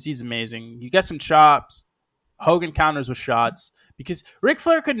around because he's amazing. You get some chops. Hogan counters with shots. Because Ric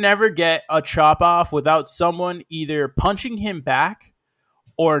Flair could never get a chop off without someone either punching him back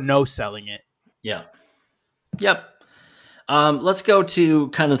or no-selling it. Yeah. Yep. Let's go to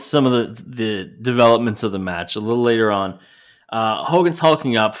kind of some of the developments of the match a little later on. Hogan's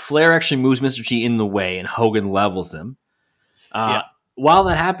hulking up. Flair actually moves Mr. T in the way, and Hogan levels him. While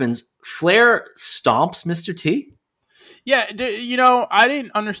that happens, Flair stomps Mr. T. Yeah, you know, I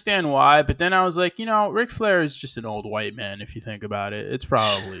didn't understand why, but then I was like, you know, Ric Flair is just an old white man, if you think about it. It's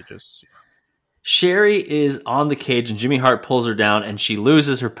probably just... Sherry is on the cage, and Jimmy Hart pulls her down, and she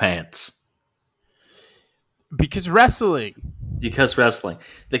loses her pants. Because wrestling.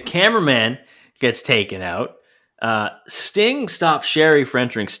 The cameraman gets taken out. Sting stops Sherry from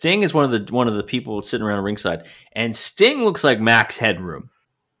entering. Sting is one of the people sitting around ringside, and Sting looks like Max Headroom,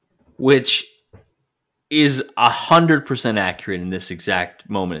 which is 100% accurate in this exact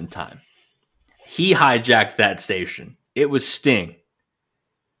moment in time. He hijacked that station. It was Sting.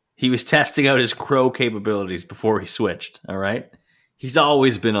 He was testing out his crow capabilities before he switched. All right, he's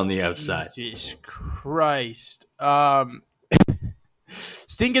always been on the outside. Jesus Christ.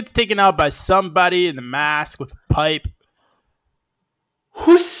 Sting gets taken out by somebody in the mask with a pipe.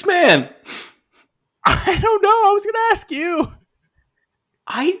 Who's this man? I don't know. I was going to ask you.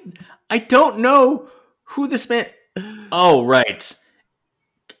 I don't know who this man... Oh, right.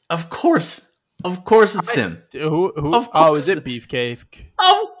 Of course it's him. Who? Is it Beefcake?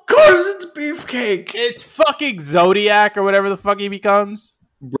 Of course it's Beefcake. It's fucking Zodiac or whatever the fuck he becomes.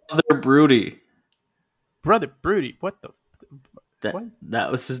 Brother Broody. What the...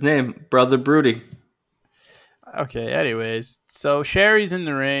 That was his name, Brother Broody. Okay, anyways. So Sherry's in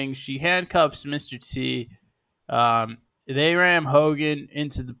the ring. She handcuffs Mr. T. They ram Hogan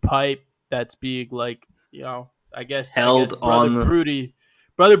into the pipe that's being, like, you know, I guess Brother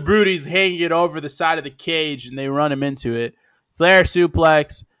Broody's hanging it over the side of the cage, and they run him into it. Flair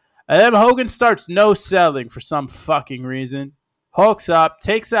suplex. And then Hogan starts no-selling for some fucking reason. Hulks up,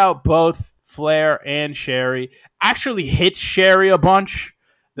 takes out both Flair and Sherry. Actually hits Sherry a bunch.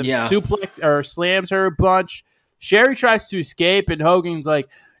 Then suplex or slams her a bunch. Sherry tries to escape, and Hogan's like,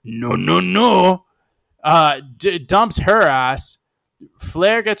 no. Dumps her ass.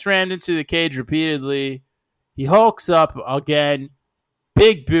 Flair gets rammed into the cage repeatedly. He hulks up again.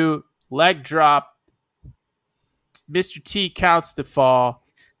 Big boot. Leg drop. Mr. T counts the fall.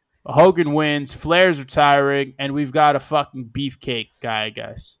 Hogan wins. Flair's retiring. And we've got a fucking Beefcake guy, I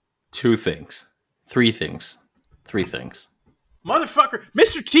guess. 2 things. 3 things. 3 things. Motherfucker.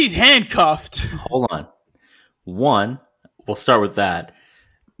 Mr. T's handcuffed. Hold on. 1, we'll start with that.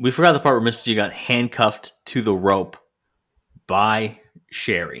 We forgot the part where Mr. T got handcuffed to the rope by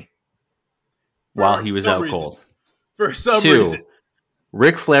Sherry while he was out cold. For some reason.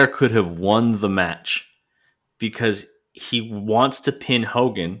 Ric Flair could have won the match because he wants to pin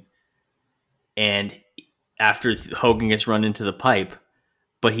Hogan, and after Hogan gets run into the pipe,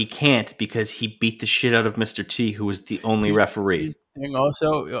 but he can't because he beat the shit out of Mr. T, who was the only referee. And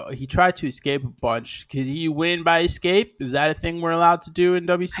also, he tried to escape a bunch. Could he win by escape? Is that a thing we're allowed to do in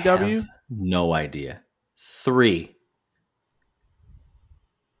WCW? I have no idea. 3.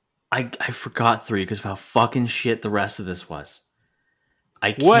 I forgot 3 because of how fucking shit the rest of this was.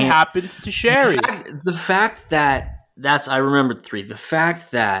 What happens to Sherry? The fact that I remembered 3. The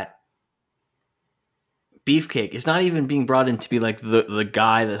fact that Beefcake is not even being brought in to be like the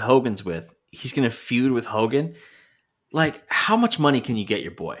guy that Hogan's with. He's going to feud with Hogan. Like, how much money can you get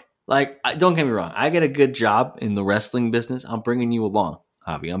your boy? Like, don't get me wrong. I get a good job in the wrestling business. I'm bringing you along,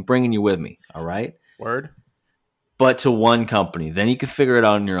 Javi. I'm bringing you with me. All right? Word. But to one company. Then you can figure it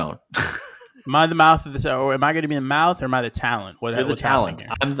out on your own. Am I the mouth of the, or am I going to be the mouth, or am I the talent? You're the talent.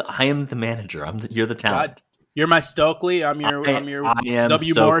 I am the manager. You're the talent. God, you're my Stokely. I'm your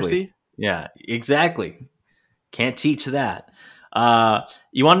W. Stokely. Morrissey. Yeah, exactly. Can't teach that.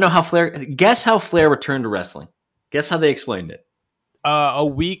 You want to know how Flair? Guess how Flair returned to wrestling. Guess how they explained it. a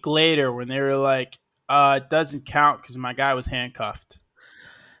week later when they were like, it doesn't count because my guy was handcuffed.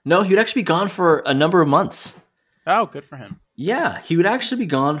 No, he would actually be gone for a number of months. Oh, good for him. Yeah, he would actually be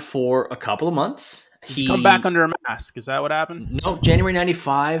gone for a couple of months. He's come back under a mask. Is that what happened? No, January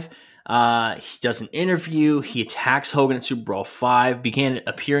 95. He does an interview. He attacks Hogan at Super Bowl V. Began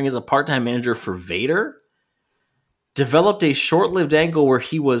appearing as a part-time manager for Vader. Developed a short-lived angle where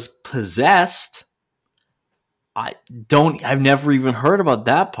he was possessed. I've never even heard about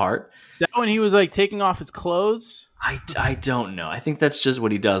that part. Is that when he was like taking off his clothes? I don't know. I think that's just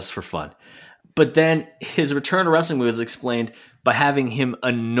what he does for fun. But then his return to wrestling was explained by having him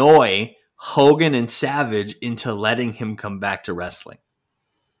annoy Hogan and Savage into letting him come back to wrestling.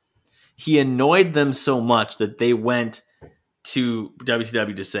 He annoyed them so much that they went to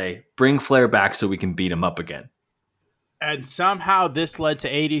WCW to say, bring Flair back so we can beat him up again. And somehow this led to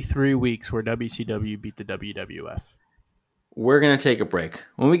 83 weeks where WCW beat the WWF. We're going to take a break.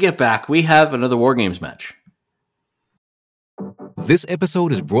 When we get back, we have another War Games match. This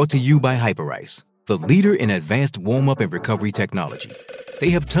episode is brought to you by Hyperice, the leader in advanced warm-up and recovery technology. They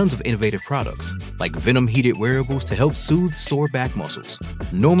have tons of innovative products, like Venom-heated wearables to help soothe sore back muscles,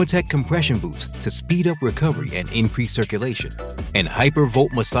 Normatec compression boots to speed up recovery and increase circulation, and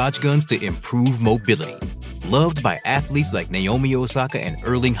Hypervolt massage guns to improve mobility. Loved by athletes like Naomi Osaka and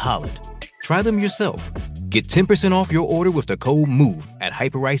Erling Haaland. Try them yourself. Get 10% off your order with the code MOVE at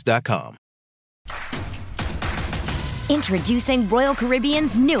Hyperice.com. Introducing Royal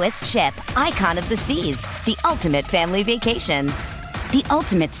Caribbean's newest ship, Icon of the Seas, the ultimate family vacation. The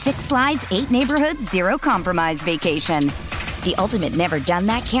ultimate 6 slides, 8 neighborhoods, 0 compromise vacation. The ultimate never done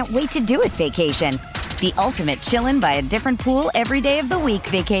that, can't wait to do it vacation. The ultimate chillin' by a different pool every day of the week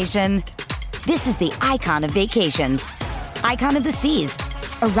vacation. This is the Icon of Vacations. Icon of the Seas,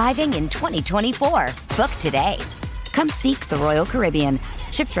 arriving in 2024. Book today. Come seek the Royal Caribbean.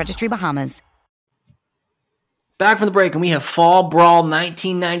 Ships Registry, Bahamas. Back from the break, and we have Fall Brawl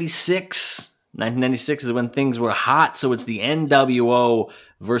 1996. 1996 is when things were hot, so it's the NWO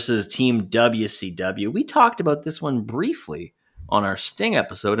versus Team WCW. We talked about this one briefly on our Sting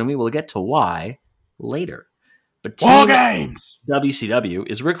episode, and we will get to why later. But Team WCW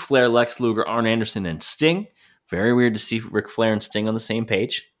is Ric Flair, Lex Luger, Arn Anderson, and Sting. Very weird to see Ric Flair and Sting on the same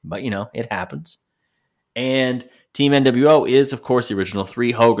page, but it happens. And Team NWO is, of course, the original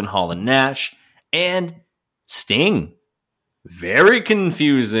 3, Hogan, Hall, and Nash, and Sting. Very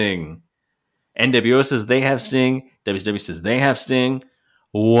confusing. NWO says they have Sting. WCW says they have Sting.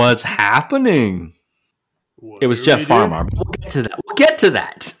 What's happening? It was Jeff Farmer. We'll get to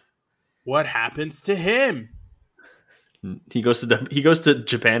that. What happens to him? He goes to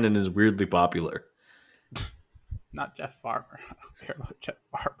Japan and is weirdly popular. Not Jeff Farmer. I don't care about Jeff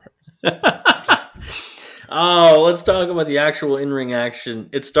Farmer. Oh, let's talk about the actual in-ring action.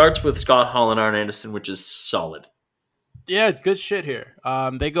 It starts with Scott Hall and Arn Anderson, which is solid. Yeah, it's good shit here.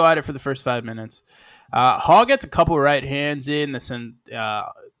 They go at it for the first 5 minutes. Hall gets a couple right hands in that send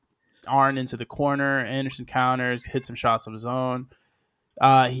Arn into the corner. Anderson counters, hits some shots of his own.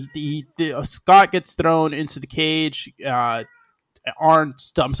 Scott gets thrown into the cage. Arn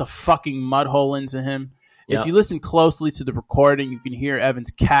stumps a fucking mud hole into him. Yep. If you listen closely to the recording, you can hear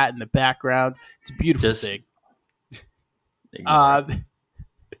Evan's cat in the background. It's a beautiful thing.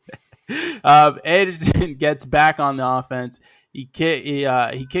 Anderson gets back on the offense. He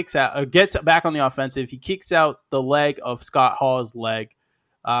kicks out, or gets back on the offensive. He kicks out the leg of Scott Hall's leg,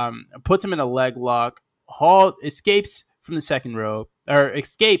 puts him in a leg lock. Hall escapes from the second row, or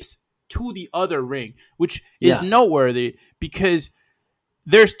escapes to the other ring, which is noteworthy because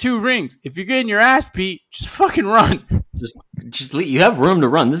there's 2 rings. If you're getting your ass beat, just fucking run. Just leave. You have room to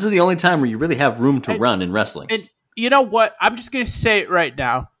run. This is the only time where you really have room to run in wrestling. And you know what? I'm just going to say it right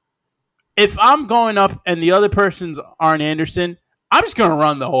now. If I'm going up and the other person's Arn Anderson, I'm just going to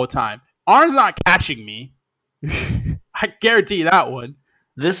run the whole time. Arn's not catching me. I guarantee you that one.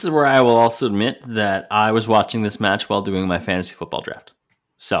 This is where I will also admit that I was watching this match while doing my fantasy football draft.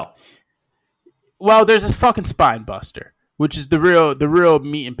 Well, there's a fucking spine buster, which is the real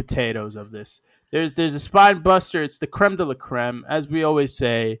meat and potatoes of this. There's a spine buster. It's the creme de la creme. As we always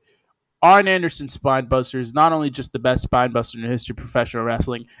say, Arn Anderson's spine buster is not only just the best spine buster in the history of professional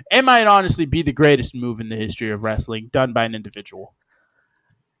wrestling, it might honestly be the greatest move in the history of wrestling done by an individual.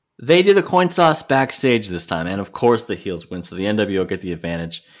 They do the coin toss backstage this time, and of course the heels win, so the NWO get the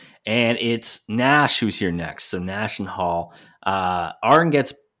advantage. And it's Nash who's here next, so Nash and Hall. Arn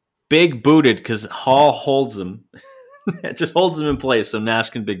gets big booted because Hall holds him. It just holds him in place so Nash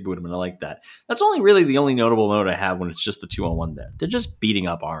can big boot him, and I like that. That's really the only notable note I have when it's just the 2-on-1 there. They're just beating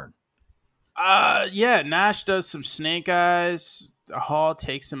up Arn. Yeah, Nash does some snake eyes. Hall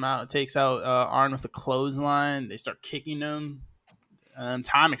takes out Arn with a clothesline. They start kicking him. And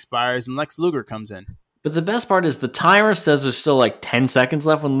time expires, and Lex Luger comes in. But the best part is the timer says there's still like 10 seconds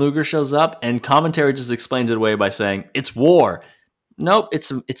left when Luger shows up, and commentary just explains it away by saying, it's war. Nope,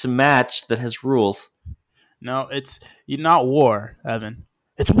 it's a match that has rules. No, it's not war, Evan.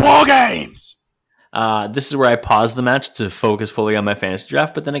 It's War Games! This is where I paused the match to focus fully on my fantasy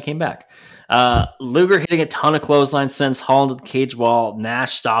draft, but then I came back. Luger hitting a ton of clotheslines, sends Hall into the cage wall.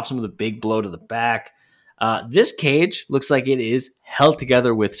 Nash stops him with a big blow to the back. This cage looks like it is held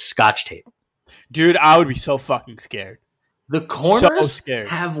together with scotch tape. Dude, I would be so fucking scared. The corners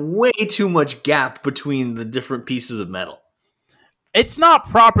have way too much gap between the different pieces of metal. It's not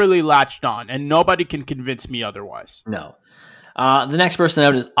properly latched on, and nobody can convince me otherwise. No. The next person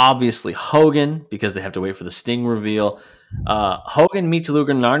out is obviously Hogan, because they have to wait for the Sting reveal. Hogan meets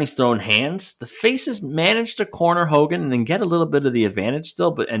Luger and Arn. He's throwing hands. The faces manage to corner Hogan and then get a little bit of the advantage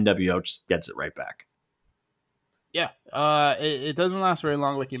still, but NWO just gets it right back. Yeah, it doesn't last very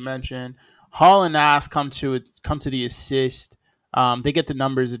long, like you mentioned. Hall and Nash come to the assist. They get the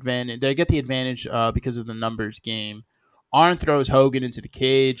numbers advantage. They get the advantage because of the numbers game. Arn throws Hogan into the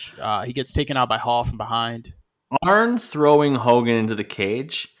cage. He gets taken out by Hall from behind. Arn throwing Hogan into the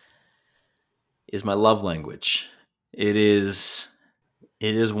cage is my love language. It is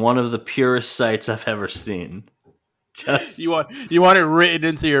one of the purest sights I've ever seen. Just you want it written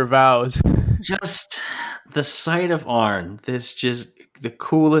into your vows. Just the sight of Arn, this just the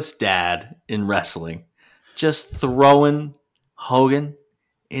coolest dad in wrestling, just throwing Hogan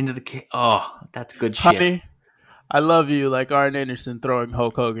into the cage. Oh, that's good shit. Honey, I love you like Arn Anderson throwing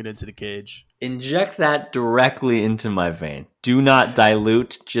Hulk Hogan into the cage. Inject that directly into my vein. Do not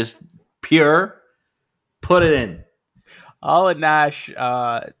dilute, just pure. Put it in. Hall and Nash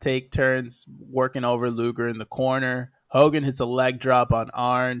take turns working over Luger in the corner. Hogan hits a leg drop on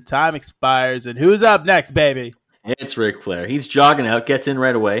Arn. Time expires, and who's up next, baby? It's Ric Flair. He's jogging out, gets in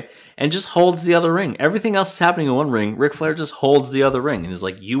right away, and just holds the other ring. Everything else is happening in one ring. Ric Flair just holds the other ring and is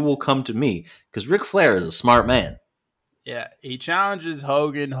like, you will come to me, because Ric Flair is a smart man. Yeah, he challenges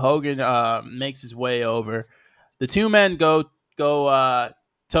Hogan. Hogan makes his way over. The two men go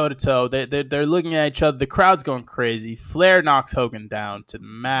toe-to-toe. They're looking at each other. The crowd's going crazy. Flair knocks Hogan down to the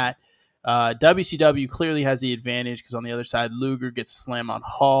mat. WCW clearly has the advantage because on the other side, Luger gets a slam on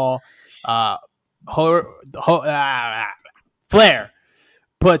Hall. Flair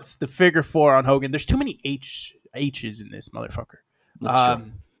puts the figure four on Hogan. There's too many H's in this motherfucker. That's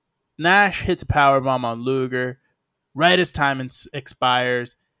true. Nash hits a powerbomb on Luger right as time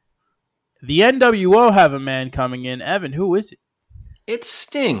expires. The NWO have a man coming in. Evan, who is it? It's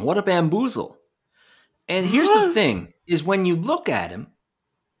Sting. What a bamboozle. And here's the thing, is when you look at him,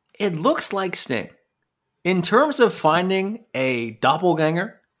 it looks like Sting. In terms of finding a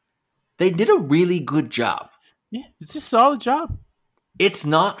doppelganger, they did a really good job. Yeah, it's a solid job. It's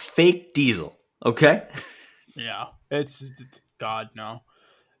not fake Diesel, okay? Yeah, it's God, no.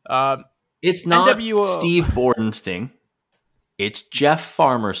 It's not NWO. Steve Borden Sting. It's Jeff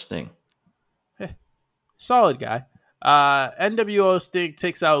Farmer Sting. Solid guy. NWO Sting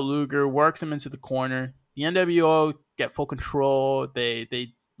takes out Luger, works him into the corner. The NWO get full control.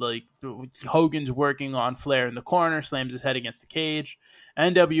 They like Hogan's working on Flair in the corner, slams his head against the cage.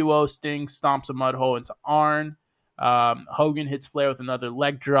 NWO Sting stomps a mud hole into Arn. Hogan hits Flair with another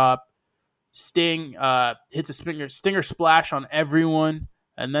leg drop. Sting hits a stinger splash on everyone.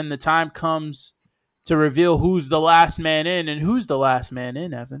 And then the time comes to reveal who's the last man in. And who's the last man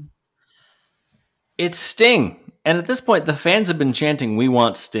in, Evan? It's Sting. And at this point, the fans have been chanting, "We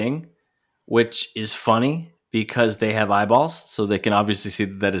want Sting," which is funny because they have eyeballs, so they can obviously see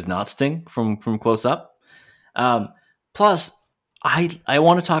that is not Sting from close up. Plus, I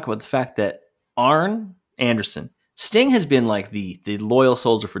want to talk about the fact that Arn Anderson, Sting has been like the loyal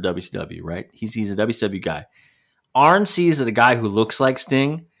soldier for WCW, right? He's a WCW guy. Arn sees that a guy who looks like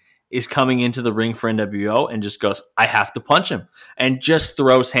Sting is coming into the ring for NWO and just goes, I have to punch him, and just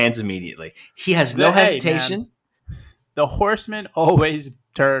throws hands immediately. He has no hesitation. Man, the Horsemen always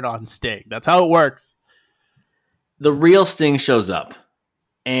turn on Sting. That's how it works. The real Sting shows up.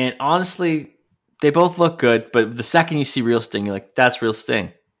 And honestly, they both look good, but the second you see real Sting, you're like, that's real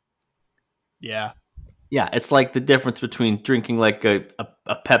Sting. Yeah. Yeah, it's like the difference between drinking like a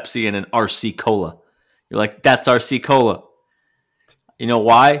Pepsi and an RC Cola. You're like, that's RC Cola. You know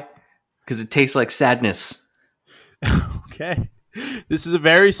why? Because it tastes like sadness. Okay. This is a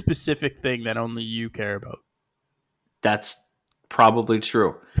very specific thing that only you care about. That's probably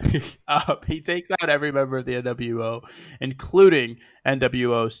true. He takes out every member of the NWO, including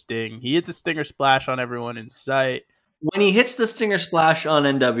NWO Sting. He hits a stinger splash on everyone in sight. When he hits the Stinger Splash on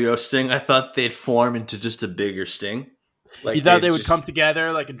NWO Sting, I thought they'd form into just a bigger Sting. Like you thought they would come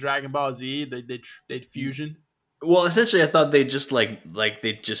together like in Dragon Ball Z? They'd fusion? Well, essentially, I thought they just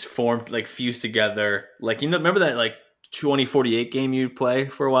they just formed, like fused together. Like, remember that like 2048 game you'd play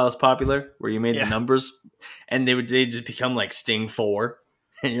for a while is popular, where you made the numbers, and they just become like Sting 4,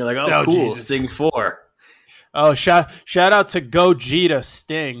 and you're like, oh cool, Jesus. Sting 4. Oh, shout out to Gogeta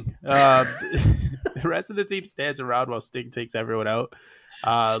Sting. The rest of the team stands around while Sting takes everyone out.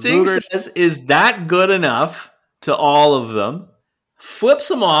 Sting says, "Is that good enough?" to all of them, flips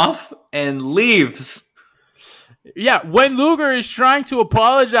them off, and leaves. Yeah, when Luger is trying to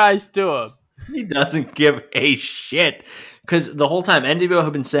apologize to him. He doesn't give a shit. Because the whole time, NWO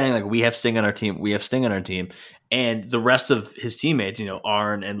have been saying, like, we have Sting on our team, we have Sting on our team. And the rest of his teammates,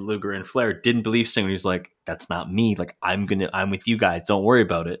 Arn and Luger and Flair, didn't believe Sting. He was like, that's not me. Like, I'm with you guys. Don't worry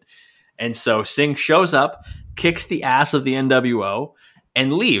about it. And so Sting shows up, kicks the ass of the NWO,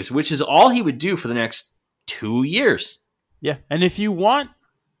 and leaves, which is all he would do for the next 2 years. Yeah, and if you want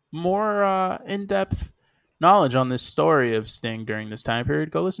more in-depth knowledge on this story of Sting during this time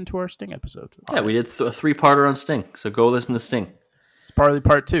period, go listen to our Sting episode. Yeah, we did a 3-parter on Sting, so go listen to Sting. It's partly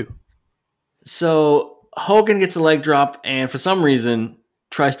part 2. So Hogan gets a leg drop and for some reason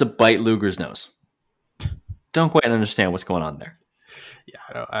tries to bite Luger's nose. Don't quite understand what's going on there.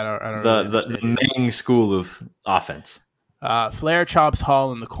 Yeah, I don't the Ming school of offense. Flair chops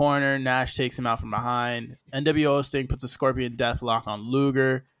Hall in the corner. Nash takes him out from behind. NWO Sting puts a Scorpion Deathlock on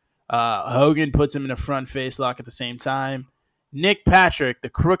Luger. Hogan puts him in a front face lock at the same time. Nick Patrick, the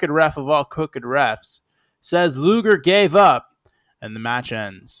crooked ref of all crooked refs, says Luger gave up, and the match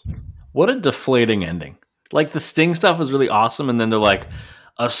ends. What a deflating ending. Like, the Sting stuff was really awesome, and then they're like,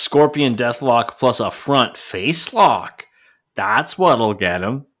 a Scorpion Deathlock plus a front face lock. That's what'll get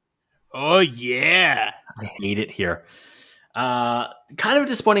him. Oh, yeah. I hate it here. Kind of a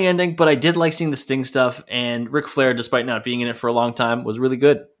disappointing ending, but I did like seeing the Sting stuff, and Ric Flair, despite not being in it for a long time, was really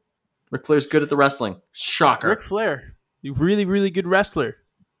good. Ric Flair's good at the wrestling. Shocker. Ric Flair, really, really good wrestler.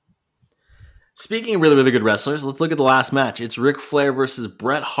 Speaking of really, really good wrestlers, let's look at the last match. It's Ric Flair versus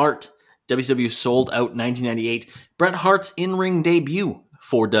Bret Hart. WCW sold out 1998. Bret Hart's in-ring debut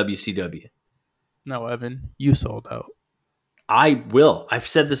for WCW. No, Evan, you sold out. I will. I've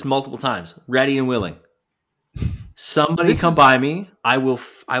said this multiple times. Ready and willing. Somebody come by me. I will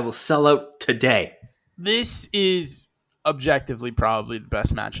sell out today. This is objectively probably the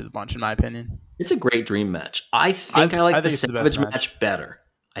best match of the bunch, in my opinion. It's a great dream match. I think I like the Savage match better.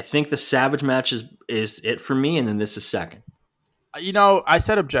 I think the Savage match is it for me, and then this is second. I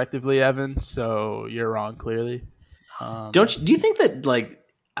said objectively, Evan, so you're wrong, clearly. Do you think that, like,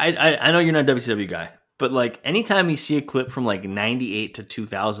 I know you're not a WCW guy, but, like, anytime you see a clip from, like, 98 to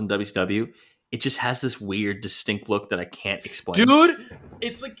 2000 WCW, it just has this weird, distinct look that I can't explain. Dude,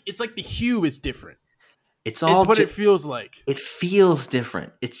 it's like the hue is different. It's what it feels like. It feels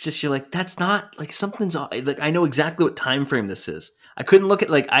different. It's just, you're like, that's not, like, something's, like, I know exactly what time frame this is. I couldn't look at,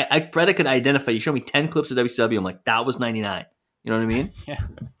 like, I could identify. You showed me 10 clips of WCW. I'm like, that was 99. You know what I mean? Yeah.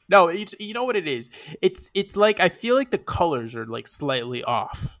 No, you know what it is? It's like, I feel like the colors are, like, slightly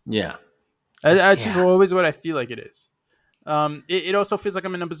off. Yeah. That's just always what I feel like it is. It also feels like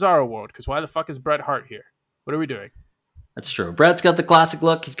I'm in a Bizarro world, because why the fuck is Bret Hart here? What are we doing? That's true. Bret's got the classic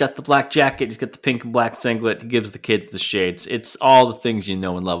look. He's got the black jacket. He's got the pink and black singlet. He gives the kids the shades. It's all the things you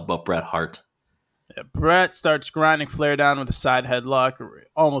know and love about Bret Hart. Yeah, Bret starts grinding Flair down with a side headlock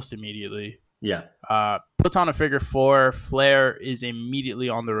almost immediately. Yeah. Puts on a figure 4. Flair is immediately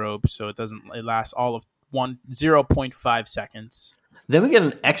on the rope, so it lasts all of 0.5 seconds. Then we get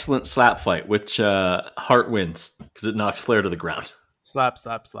an excellent slap fight, which Hart wins because it knocks Flair to the ground. Slap.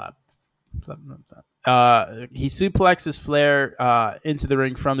 He suplexes Flair into the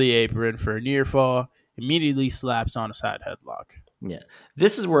ring from the apron for a near fall. Immediately slaps on a side headlock. Yeah,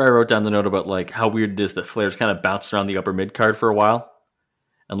 this is where I wrote down the note about, like, how weird it is that Flair's kind of bounced around the upper mid card for a while,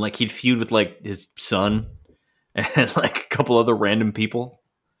 and, like, he'd feud with, like, his son and, like, a couple other random people.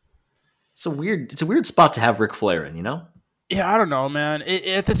 It's a weird spot to have Ric Flair in, you know? Yeah, I don't know, man.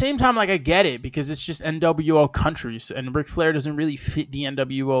 At the same time, like, I get it because it's just NWO countries, and Ric Flair doesn't really fit the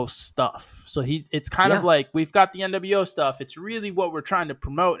NWO stuff. So it's kind of like, we've got the NWO stuff. It's really what we're trying to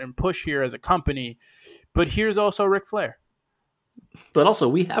promote and push here as a company. But here's also Ric Flair. But also,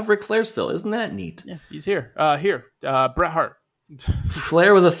 we have Ric Flair still. Isn't that neat? Yeah, he's here. Bret Hart.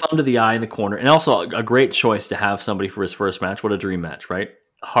 Flair with a thumb to the eye in the corner. And also a great choice to have somebody for his first match. What a dream match, right?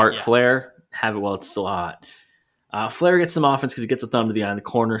 Hart, Flair, have it while it's still hot. Flair gets some offense because he gets a thumb to the eye in the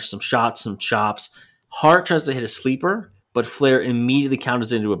corner, some shots, some chops. Hart tries to hit a sleeper, but Flair immediately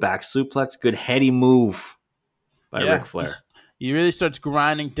counters into a back suplex. Good heady move. by Ric Flair. He really starts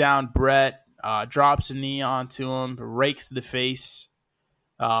grinding down Bret, drops a knee onto him, rakes the face.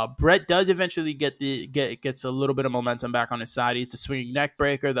 Bret does eventually gets a little bit of momentum back on his side. It's a swinging neck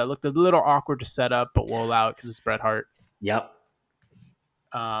breaker that looked a little awkward to set up, but we'll allow it because it's Bret Hart. Yep.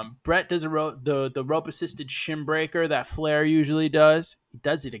 Bret does the rope assisted shin breaker that Flair usually does. He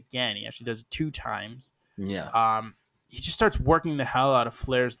does it again. He actually does it 2 times. Yeah. He just starts working the hell out of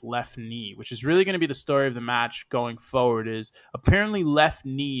Flair's left knee, which is really going to be the story of the match going forward. Is apparently left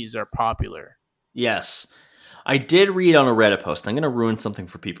knees are popular. Yes. I did read on a Reddit post, I'm going to ruin something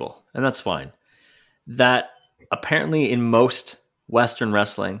for people, and that's fine, that apparently in most Western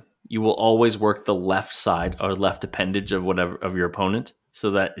wrestling, you will always work the left side or left appendage of your opponent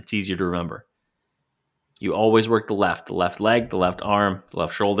so that it's easier to remember. You always work the left leg, the left arm, the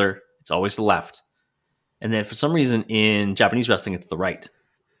left shoulder. It's always the left. And then for some reason in Japanese wrestling, it's the right.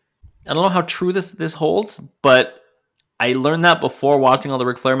 I don't know how true this holds, but I learned that before watching all the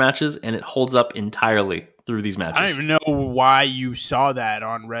Ric Flair matches, and it holds up entirely through these matches. I don't even know why you saw that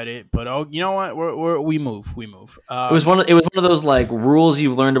on Reddit, but you know what? We move. It was one of those like rules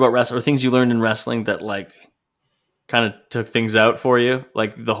you've learned about wrestling or things you learned in wrestling that like kind of took things out for you,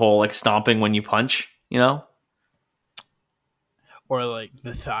 like the whole like stomping when you punch, you know, or like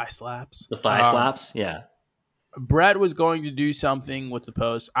the thigh slaps. The thigh slaps, yeah. Bret was going to do something with the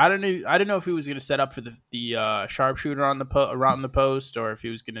post. I don't know if he was going to set up for the sharpshooter on around the post, or if he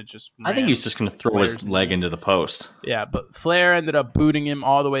was going to just. I think he was just going to throw his leg into the post. Yeah, but Flair ended up booting him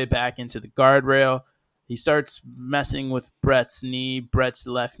all the way back into the guardrail. He starts messing with Bret's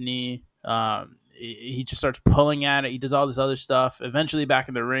left knee. He just starts pulling at it. He does all this other stuff. Eventually, back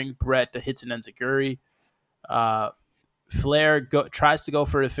in the ring, Bret hits an enziguri. Flair tries to go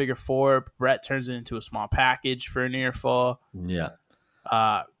for a figure 4. Bret turns it into a small package for a near fall. Yeah.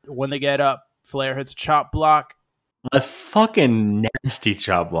 When they get up, Flair hits a chop block. A fucking nasty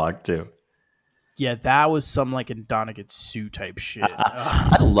chop block, too. Yeah, that was some like Donegan Sue type shit.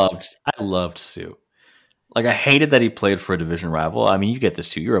 I loved Sue. Like, I hated that he played for a division rival. I mean, you get this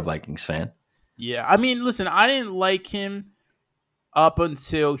too. You're a Vikings fan. Yeah. I mean, listen, I didn't like him up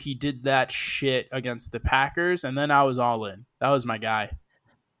until he did that shit against the Packers, and then I was all in. That was my guy.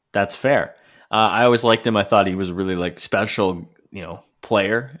 That's fair. I always liked him. I thought he was a really like special,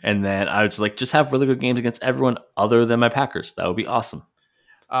 player. And then I was like, just have really good games against everyone other than my Packers. That would be awesome.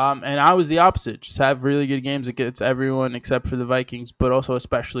 And I was the opposite. Just have really good games against everyone except for the Vikings, but also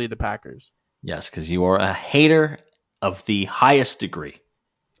especially the Packers. Yes, because you are a hater of the highest degree.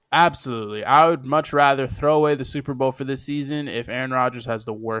 Absolutely. I would much rather throw away the Super Bowl for this season if Aaron Rodgers has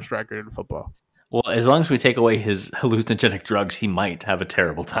the worst record in football. Well, as long as we take away his hallucinogenic drugs, he might have a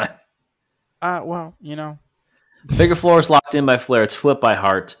terrible time. Figure 4 is locked in by Flair. It's flipped by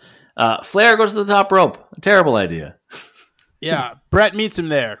Hart. Flair goes to the top rope. A terrible idea. Yeah, Bret meets him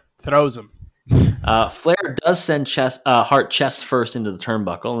there. Throws him. Flair does send Hart chest first into the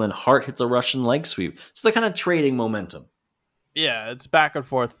turnbuckle, and then Hart hits a Russian leg sweep. So they're kind of trading momentum. Yeah, it's back and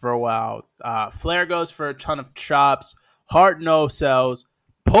forth for a while. Flair goes for a ton of chops. Hart no-sells.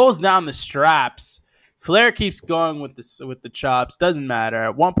 Pulls down the straps. Flair keeps going with the chops. Doesn't matter.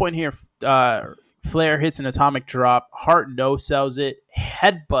 At one point here, Flair hits an atomic drop. Hart no-sells it.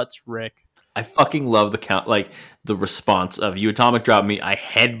 Headbutts Rick. I fucking love the count, like the response of you atomic drop me, I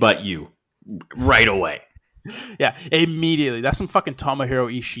headbutt you right away. Yeah, immediately. That's some fucking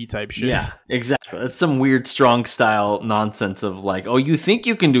Tomohiro Ishii type shit. Yeah, exactly. That's some weird strong style nonsense of like, oh, you think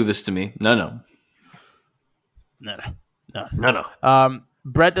you can do this to me? No.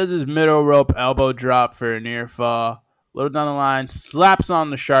 Bret does his middle rope elbow drop for a near fall. A little down the line, slaps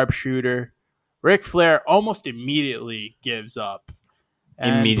on the sharpshooter. Ric Flair almost immediately gives up.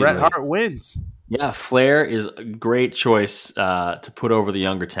 And Bret Hart wins. Yeah, Flair is a great choice to put over the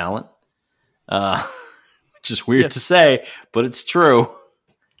younger talent. Which is weird to say, but it's true.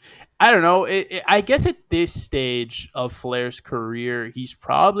 I don't know. I guess at this stage of Flair's career, he's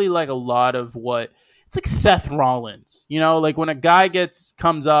probably like a lot of what... It's like Seth Rollins. Like when a guy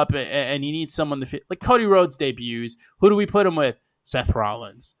comes up and he needs someone to fit... Like Cody Rhodes debuts. Who do we put him with? Seth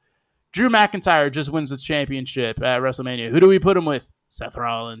Rollins. Drew McIntyre just wins the championship at WrestleMania. Who do we put him with? Seth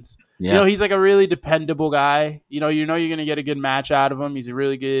Rollins. Yeah. He's like a really dependable guy. You're going to get a good match out of him. He's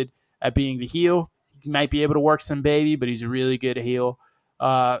really good at being the heel. He might be able to work some baby, but he's a really good heel.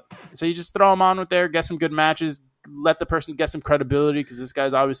 So you just throw him on with there, get some good matches, let the person get some credibility because this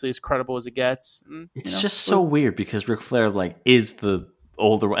guy's obviously as credible as it gets. It's just so weird because Ric Flair is the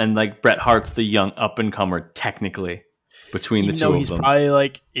older and Bret Hart's the young up and comer technically between the two of them. He's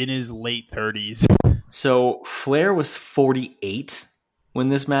probably in his late 30s. So Flair was 48 when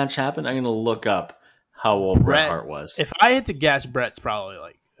this match happened. I'm going to look up how old Bret Hart was. If I had to guess, Bret's probably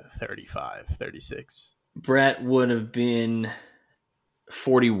like 35, 36. Bret would have been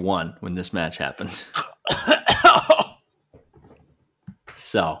 41 when this match happened.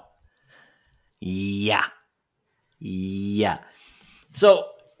 So, yeah. So,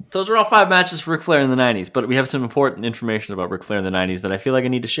 those are all 5 matches for Ric Flair in the 90s, but we have some important information about Ric Flair in the 90s that I feel like I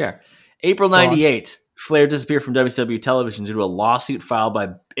need to share. April 98, Flair disappeared from WCW television due to a lawsuit filed by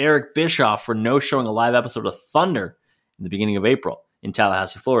Eric Bischoff for no showing a live episode of Thunder in the beginning of April in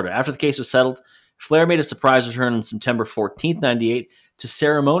Tallahassee, Florida. After the case was settled, Flair made a surprise return on September 14th, 98 to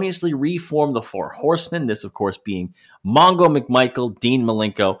ceremoniously reform the Four Horsemen, this of course being Mongo McMichael, Dean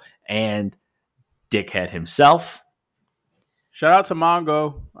Malenko, and Dickhead himself. Shout out to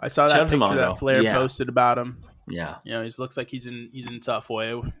Mongo. I saw that picture that Flair posted about him. Yeah. You know, he looks like he's in tough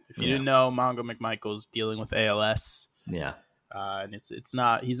way. If you didn't know, Mongo McMichael's dealing with ALS. Yeah. And he's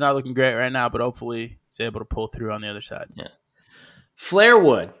not looking great right now, but hopefully he's able to pull through on the other side. Yeah. Flair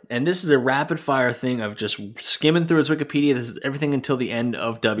would, and this is a rapid fire thing of just skimming through his Wikipedia. This is everything until the end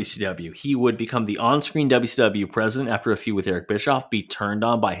of WCW. He would become the on-screen WCW president after a feud with Eric Bischoff, be turned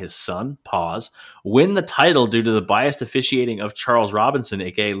on by his son, win the title due to the biased officiating of Charles Robinson,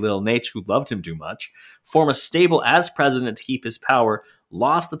 aka Lil Nate, who loved him too much, form a stable as president to keep his power,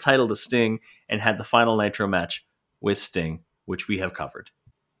 lost the title to Sting, and had the final Nitro match with Sting, which we have covered.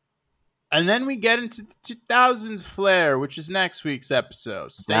 And then we get into the 2000s Flair, which is next week's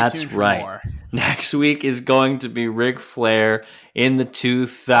episode. Stay tuned for more. Next week is going to be Ric Flair in the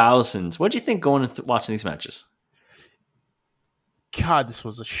 2000s. What do you think going and watching these matches? God, this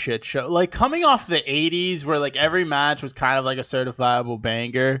was a shit show. Like, coming off the 80s where, like, every match was kind of like a certifiable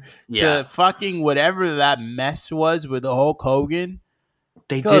banger to fucking whatever that mess was with Hulk Hogan.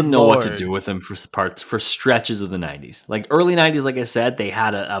 They didn't know what to do with him for stretches of the 90s. Like early 90s, like I said, they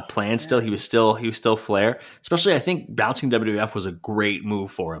had a plan still. He was still Flair. Especially, I think bouncing WWF was a great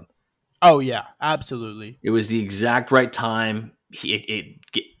move for him. Oh yeah, absolutely. It was the exact right time. It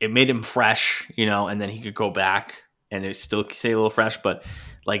made him fresh, you know, and then he could go back and it still stay a little fresh. But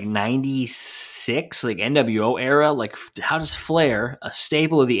like 96, like NWO era, like how does Flair, a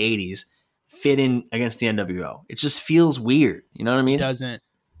staple of the 80s, fit in against the NWO? It just feels weird. You know what I mean? It doesn't.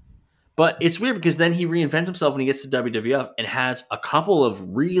 But it's weird because then he reinvents himself when he gets to WWF and has a couple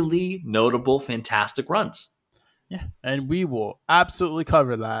of really notable, fantastic runs. Yeah, and we will absolutely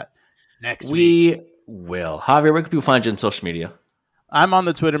cover that next week. We will. Javier, where can people find you on social media? I'm on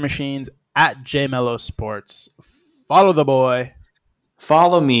the Twitter machines at JMelloSports. Follow the boy.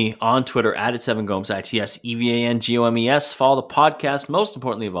 Follow me on Twitter at @7gomes, ITSEVANGOMES. Follow the podcast, most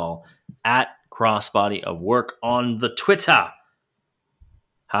importantly of all, at Crossbody of Work on the Twitter.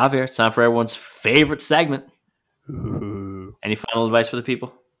 Javier, it's time for everyone's favorite segment. Ooh. Any final advice for the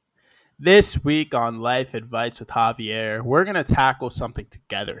people? This week on Life Advice with Javier, we're going to tackle something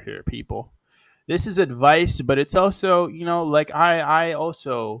together here, people. This is advice, but it's also, you know, like I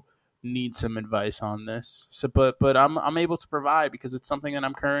also need some advice on this. So, but I'm able to provide because it's something that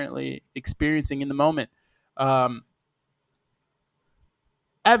I'm currently experiencing in the moment.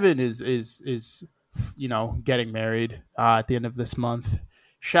 Evan is you know, getting married at the end of this month.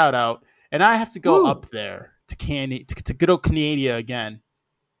 Shout out. And I have to go up there to good old Canada again.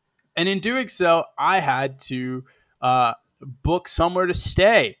 And in doing so, I had to book somewhere to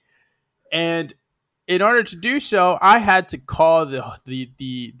stay. And in order to do so, I had to call the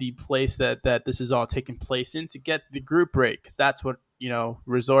place that this is all taking place in to get the group rate, because that's what, you know,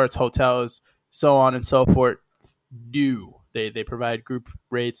 resorts, hotels, so on and so forth do. They provide group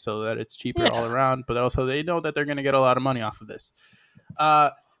rates so that it's cheaper all around, but also they know that they're going to get a lot of money off of this,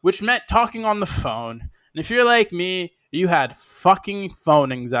 which meant talking on the phone. And if you're like me, you had fucking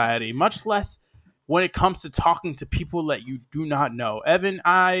phone anxiety, much less when it comes to talking to people that you do not know. Evan,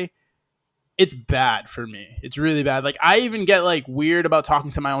 it's bad for me. It's really bad. Like, I even get like weird about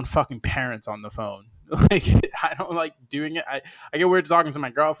talking to my own fucking parents on the phone. Like, I don't like doing it. I get weird talking to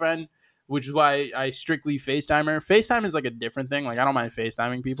my girlfriend, which is why I strictly FaceTime her. FaceTime is like a different thing. Like, I don't mind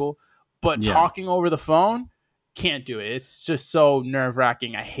FaceTiming people, but talking over the phone, can't do it. It's just so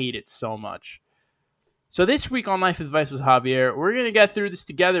nerve-wracking. I hate it so much. So this week on Life Advice with Javier, we're going to get through this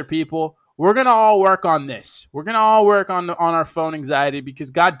together, people. We're going to all work on this. We're going to all work on our phone anxiety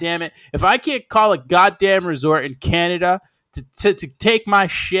because, God damn it, if I can't call a goddamn resort in Canada to take my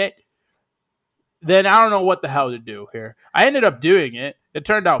shit, then I don't know what the hell to do here. I ended up doing it. It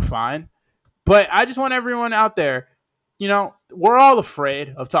turned out fine. But I just want everyone out there, you know, we're all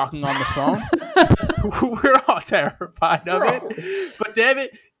afraid of talking on the phone. We're all terrified of it. But damn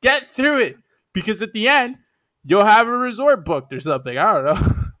it, get through it. Because at the end, you'll have a resort booked or something. I don't know.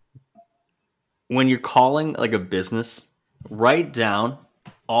 when you're calling like a business, write down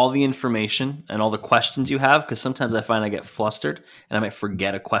all the information and all the questions you have, because sometimes I find I get flustered and I might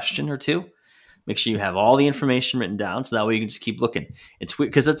forget a question or two. Make sure you have all the information written down, so that way you can just keep looking. It's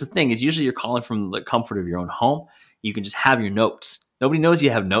weird because that's the thing, is usually you're calling from the comfort of your own home. You can just have your notes. Nobody knows you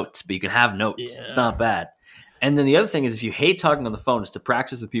have notes, but you can have notes. Yeah. It's not bad. And then the other thing is, if you hate talking on the phone, is to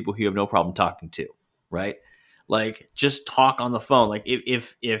practice with people who you have no problem talking to, right? Like, just talk on the phone. Like,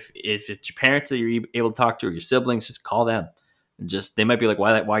 if it's your parents that you're able to talk to, or your siblings, just call them. And just, they might be like,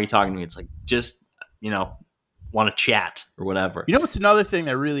 why are you talking to me? It's like, just, want to chat or whatever. What's another thing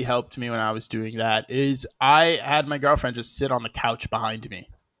that really helped me when I was doing that is I had my girlfriend just sit on the couch behind me.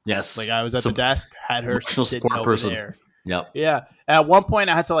 Yes. Like, I was at the desk, had her sitting over person. There. Yep. Yeah. At one point,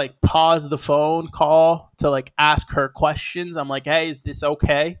 I had to like pause the phone call to like ask her questions. I'm like, hey, is this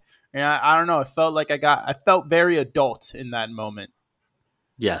okay? And I don't know. It felt like I felt very adult in that moment.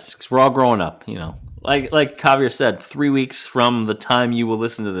 Yes, because we're all growing up, Like Javier said, 3 weeks from the time you will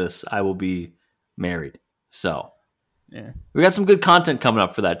listen to this, I will be married. So, yeah, we got some good content coming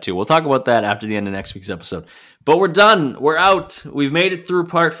up for that too. We'll talk about that after the end of next week's episode. But we're done. We're out. We've made it through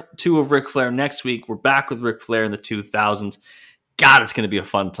part 2 of Ric Flair. Next week, we're back with Ric Flair in the 2000s. God, it's going to be a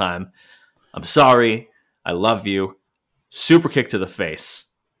fun time. I'm sorry. I love you. Super kick to the face.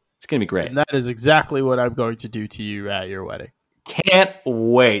 It's going to be great. And that is exactly what I'm going to do to you at your wedding. Can't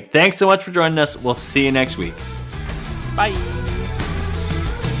wait. Thanks so much for joining us. We'll see you next week. Bye.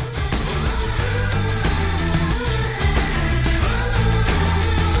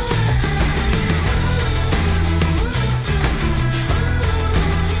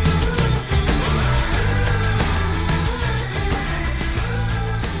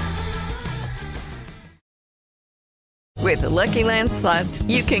 With the Lucky Land Slots,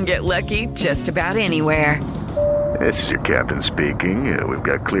 you can get lucky just about anywhere. This is your captain speaking. We've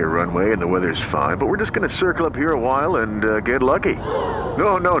got clear runway and the weather's fine, but we're just going to circle up here a while and get lucky.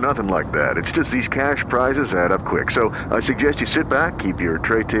 No, nothing like that. It's just these cash prizes add up quick. So I suggest you sit back, keep your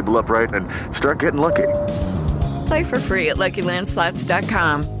tray table upright, and start getting lucky. Play for free at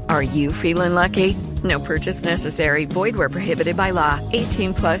LuckyLandSlots.com. Are you feeling lucky? No purchase necessary. Void where prohibited by law.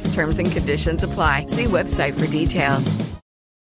 18+ terms and conditions apply. See website for details.